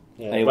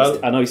 Yeah.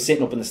 And I was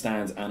sitting up in the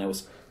stands, and it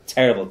was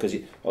terrible because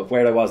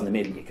where I was in the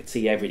middle, you could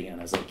see everything, and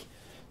I was like,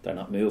 they're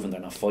not moving, they're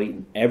not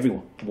fighting.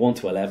 Everyone 1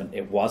 to 11,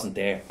 it wasn't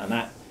there,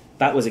 and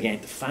that was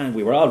against the fan.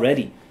 We were all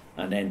ready,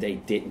 and then they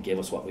didn't give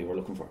us what we were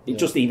looking for.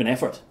 Just even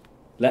effort.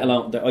 Let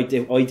alone, I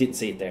didn't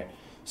see it there.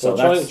 So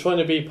trying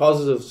to be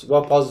positives.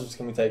 What positives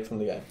can we take from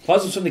the game?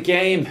 Positives from the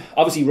game.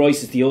 Obviously,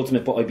 Royce is the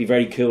ultimate, but I'd be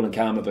very cool and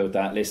calm about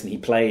that. Listen, he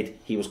played.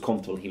 He was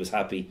comfortable. He was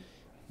happy.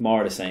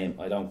 More of the same.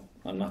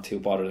 I'm not too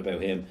bothered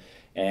about him.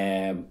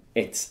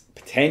 It's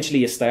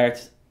potentially a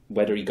start.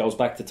 Whether he goes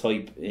back to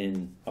type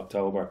in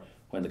October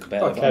when the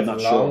competitive, I'm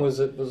not sure. Was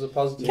a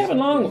positive. Kevin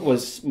Long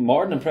was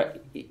more than impressive.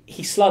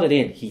 He slotted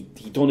in. He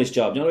done his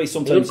job. You know,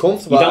 sometimes you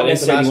don't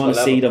necessarily want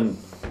to see them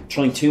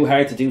trying too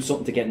hard to do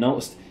something to get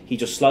noticed. He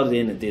just slotted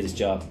in and did his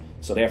job.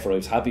 So therefore I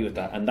was happy with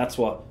that, and that's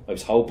what I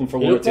was hoping for.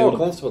 He looked more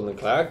comfortable than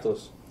Clark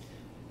does.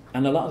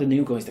 And a lot of the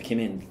new guys that came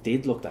in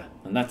did look that,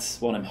 and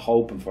that's what I'm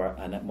hoping for,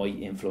 and that might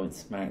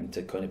influence Martin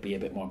to kind of be a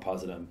bit more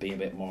positive and be a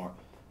bit more,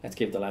 let's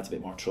give the lads a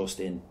bit more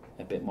trust in,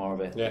 a bit more of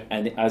it. Yeah.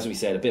 And as we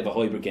said, a bit of a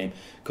hybrid game,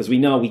 because we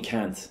know we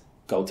can't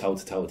go toe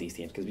to toe with these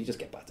teams because we just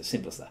get back to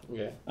simple as that.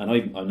 Yeah. And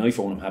I know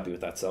for one, I'm happy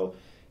with that. So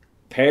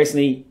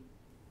personally,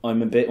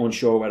 I'm a bit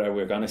unsure whether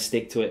we're going to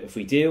stick to it. If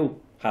we do,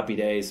 happy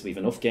days. We've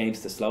enough games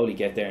to slowly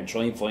get there and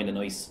try and find a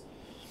nice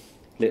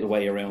little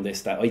way around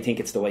this. That I think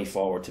it's the way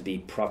forward to be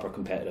proper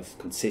competitive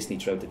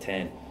consistently throughout the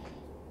 10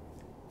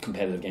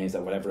 competitive games,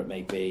 that whatever it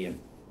may be. And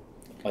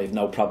I have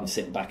no problem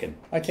sitting back and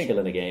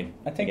killing a game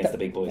against the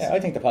big boys. Yeah, I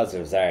think the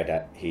positives are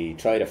that he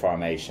tried a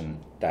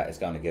formation that is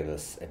going to give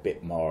us a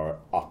bit more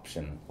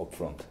option up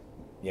front.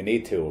 You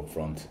need two up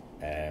front.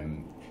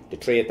 The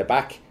three at the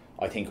back,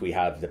 I think we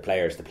have the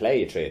players to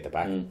play a three at the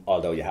back,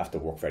 although you have to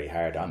work very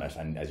hard on it.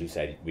 And as you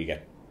said, we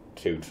get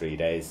 2-3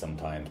 days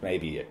sometimes,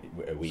 maybe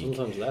a week.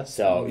 Sometimes less.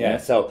 So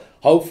so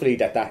hopefully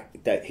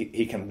that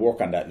he can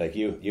work on that, like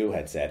you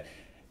had said.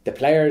 The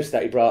players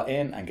that he brought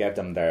in and gave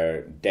them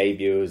their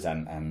debuts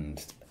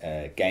and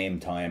game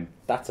time,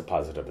 that's a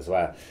positive as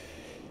well.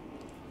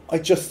 I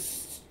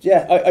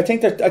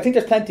think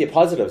there's plenty of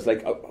positives.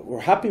 Like we're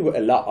happy with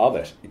a lot of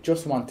it. You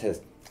just want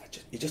to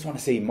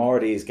see more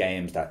of these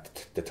games,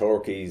 that the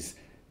Turkeys,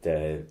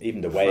 even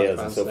the Wales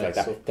and stuff like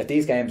that. That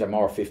these games are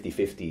more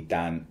 50-50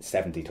 than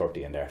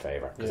 70-30 in their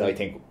favour. Because I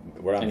think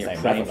we're on the same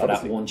level. And you're praying for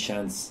that one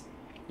chance.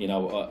 You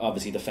know,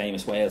 obviously the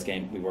famous Wales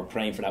game, we were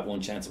praying for that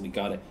one chance and we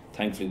got it.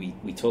 Thankfully,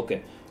 we took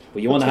it.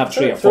 But you want to have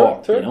 3 or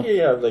 4. Turkey, you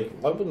know?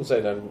 I wouldn't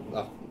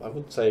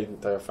say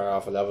they're far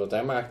off a level of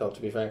Denmark, though.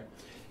 To be fair,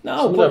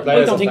 no, but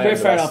I don't think we're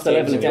far off the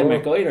level of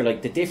Denmark either.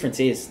 Like the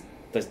difference is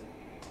that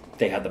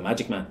they had the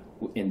magic man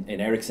in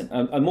Eriksson,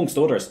 amongst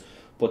others.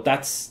 But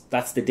that's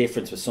the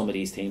difference with some of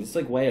these teams. It's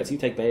like Wales. You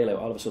take Bale out,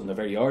 all of a sudden they're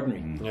very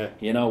ordinary. Yeah.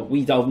 You know,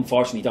 we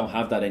unfortunately don't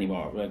have that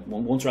anymore. Like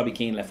once Robbie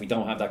Keane left, we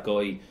don't have that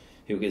guy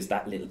who is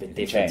that little bit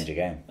different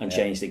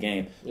change the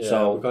game. Yeah,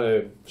 so we're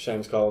going to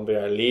Shane's call him be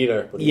our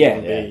leader, but he's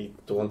going to be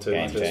the one to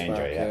game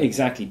changer.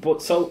 Exactly.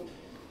 But so,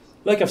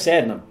 like I've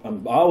said, and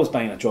I'm always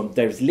banging that drum,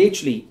 there's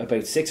literally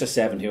about 6 or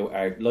 7 who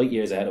are light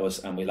years ahead of us,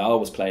 and we'll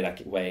always play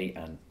that way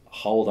and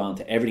hold on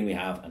to everything we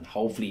have, and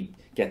hopefully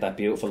get that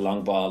beautiful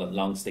long ball and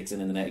long sticks in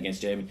the net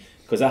against Germany,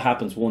 because that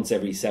happens once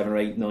every 7 or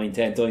 8, 9,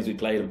 10 times we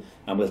play them,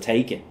 and we'll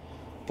take it.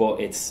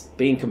 But it's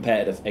being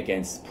competitive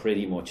against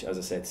pretty much, as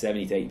I said,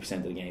 70 to 80%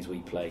 of the games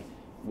we play.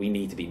 We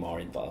need to be more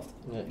involved.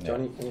 Yeah.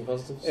 Johnny, any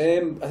positives?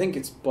 I think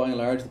it's by and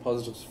large the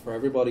positives for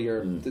everybody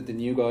are the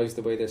new guys,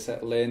 the way they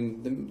settle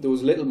in. There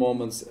was little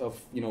moments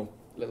of, you know,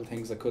 little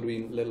things that could have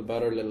been a little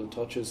better, little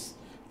touches,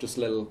 just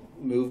little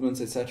movements,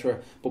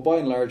 etc. But by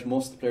and large,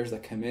 most of the players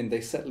that came in,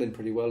 they settled in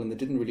pretty well and they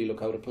didn't really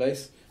look out of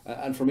place.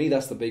 And for me,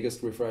 that's the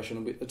biggest refresh.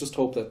 And I just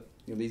hope that,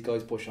 you know, these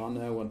guys push on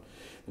now, and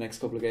the next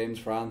couple of games,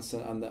 France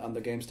and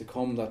the games to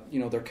come, that, you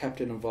know, they're kept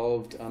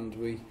involved and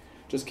we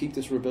just keep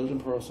this rebuilding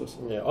process.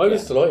 Yeah, I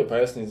was delighted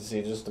personally to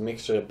see just the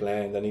mixture of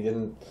blend, and he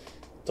didn't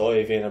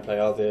dive in and play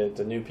all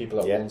the new people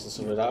at once and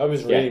stuff like that. I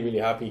was really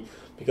happy,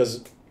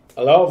 because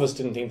a lot of us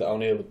didn't think that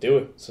O'Neill would do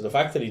it. So the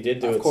fact that he did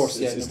do it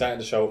is starting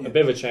to show a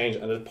bit of a change,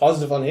 and a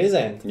positive on his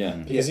end. Yeah.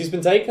 Because he's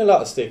been taking a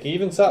lot of stick. He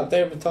even sat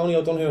there with Tony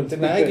O'Donoghue and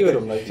didn't argue with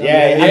him. Like,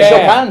 and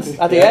shook hands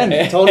at the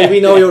end. Tony,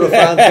 we know you're a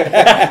fan.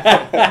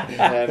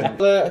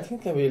 I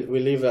think that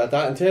we'll leave it at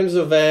that. In terms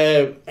of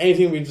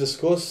anything we've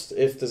discussed,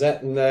 if there's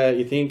anything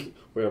you think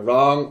we're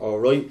wrong or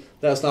right,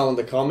 let us know in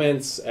the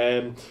comments.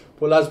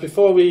 But lads,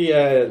 before we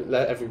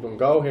let everyone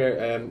go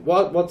here,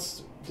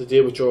 what's the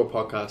deal with your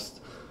podcast?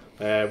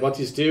 What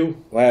do you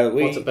do? Well,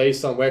 what's it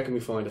based on? Where can we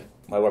find it?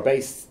 Well,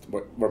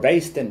 we're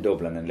based in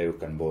Dublin and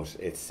Lucan, but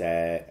it's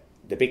the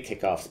Big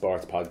Kickoff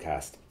Sports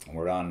Podcast, and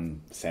we're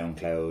on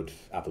SoundCloud,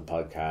 Apple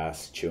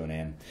Podcasts,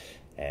 TuneIn.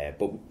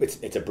 But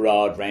it's a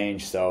broad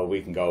range, so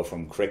we can go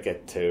from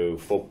cricket to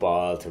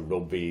football to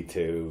rugby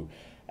to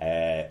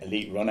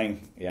elite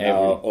running,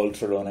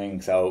 ultra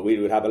running. So we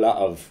would have a lot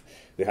of.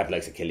 We had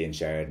likes of Killian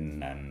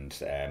Sheridan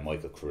and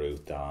Michael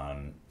Carruth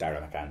on,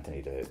 Darragh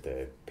McAnthony,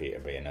 the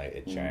Peterborough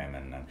United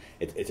chairman, and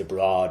it's a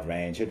broad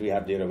range. Who did we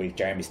have the other week?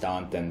 Jeremy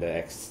Staunton, the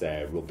ex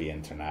rugby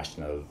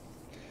international,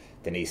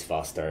 Denise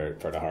Foster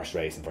for the horse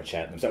racing for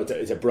Cheltenham. So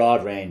it's a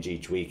broad range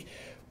each week,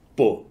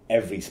 but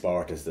every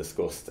sport is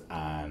discussed,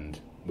 and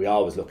we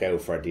always look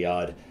out for the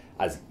odd,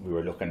 as we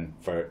were looking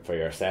for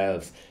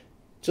yourselves,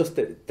 just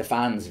the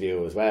fans'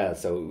 view as well.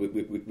 So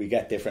we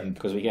get different,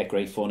 because we get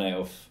great fun out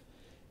of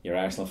your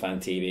Arsenal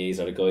fan TVs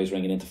or the guys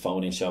ringing into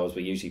phone-in shows.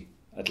 We usually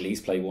at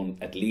least play one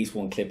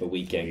clip a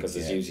weekend, because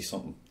there's usually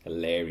something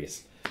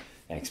hilarious,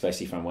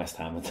 especially from West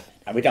Ham.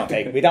 And we don't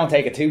take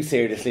it too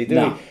seriously, do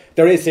we?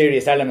 There is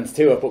serious elements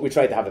to it, but we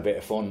try to have a bit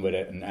of fun with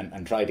it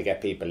and try to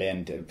get people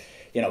in to,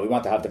 we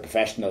want to have the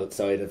professional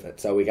side of it,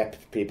 so we get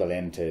people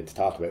in to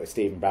talk about it.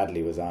 Stephen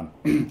Bradley was on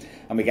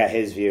and we get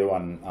his view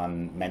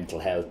on mental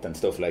health and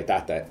stuff like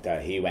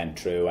that he went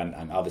through,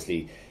 and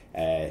obviously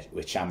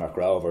with Shamrock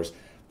Rovers.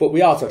 But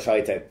we also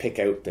try to pick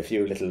out the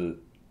few little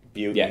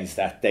beauties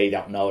that they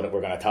don't know that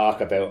we're going to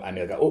talk about, and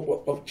they'll go,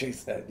 oh,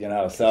 jeez,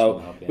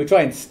 So we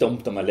try and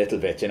stump them a little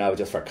bit,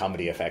 just for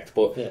comedy effect.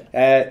 But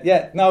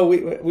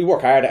we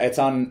work hard. It's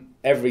on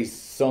every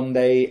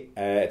Sunday.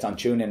 It's on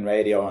TuneIn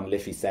Radio on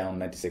Liffey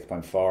Sound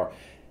 96.4.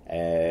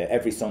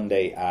 Every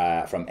Sunday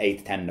from 8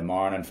 to 10 in the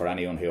morning, for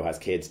anyone who has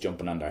kids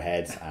jumping on their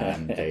heads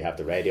and they have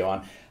the radio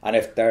on. And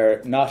if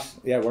they're not,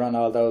 we're on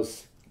all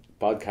those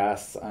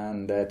podcasts,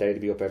 and they'll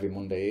be up every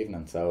Monday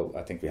evening. So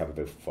I think we have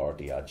about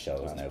 40 odd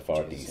shows now,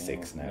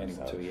 46 now.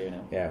 So 2 years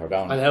now. Yeah, we're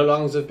going. And how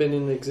long has it been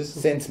in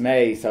existence? Since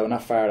May, so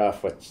not far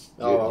off what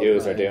you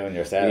are doing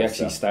yourselves. We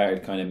actually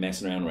started kind of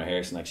messing around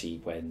rehearsing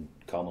when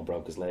Coleman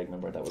broke his leg.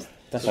 Remember that was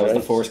right. the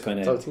first kind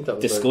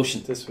of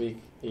discussion this week,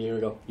 a year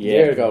ago. A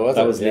year ago,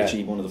 that was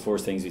literally one of the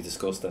first things we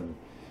discussed, and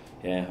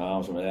I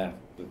was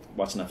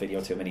watching that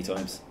video too many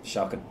times.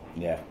 Shocking.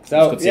 Yeah.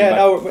 So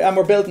and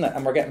we're building it,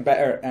 and we're getting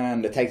better,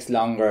 and it takes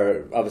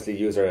longer. Obviously,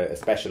 use a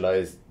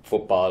specialised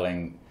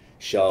footballing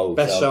show.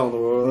 Best show in the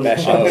world.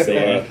 Best show in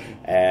the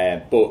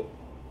world. But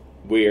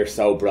we're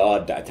so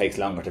broad that it takes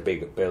longer to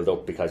build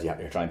up, because you're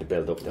trying to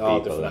build up the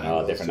people and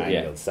all different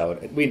angles. So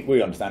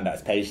we understand that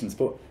as patience,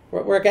 but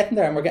we're getting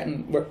there,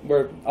 and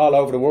we're all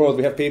over the world.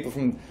 We have people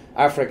from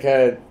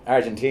Africa,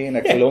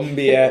 Argentina,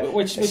 Colombia,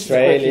 which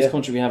Australia. Which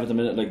country we have at the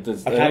minute? Like,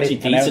 there's I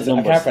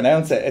can't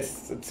pronounce it. It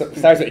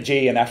starts with a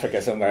G in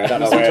Africa somewhere. I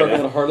don't know where. Talking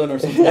about hurling or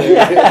something.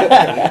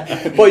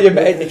 But you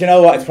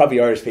know what? It's probably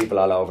Irish people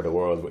all over the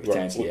world.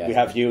 We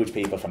have huge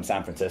people from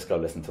San Francisco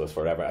listen to us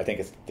forever. I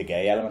think it's the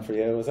gay element for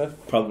you, was it?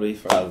 Probably,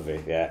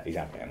 yeah.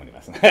 Exactly. I'm only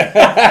messing. There's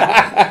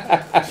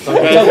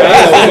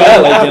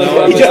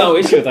no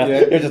issue with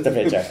that. You're just a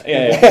picture.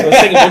 Yeah. We're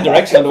singing One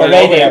Direction on the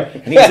way over here,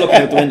 and he's looking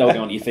out the window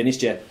going, "You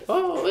finished yet?"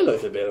 Oh, I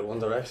like a bit of One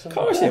Direction. Of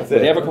course, yeah. Will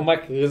they ever come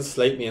back? You can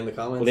slate me in the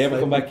comments. Will they ever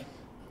come back?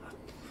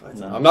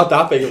 No. I'm not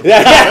that big of a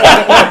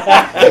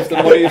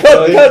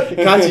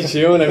catchy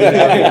tune.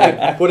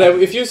 But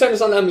if you send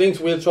us on them links,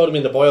 we'll throw them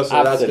in the bio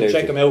so lads can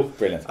check them out.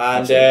 Brilliant.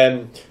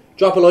 And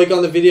drop a like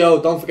on the video.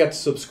 Don't forget to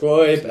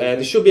subscribe.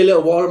 There should be a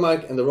little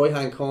watermark in the right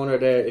hand corner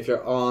there. If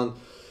you're on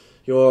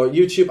your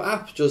YouTube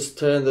app, just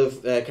turn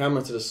the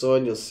camera to the side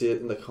and you'll see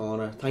it in the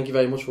corner. Thank you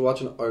very much for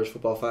watching Irish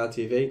Football Fan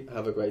TV.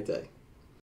 Have a great day.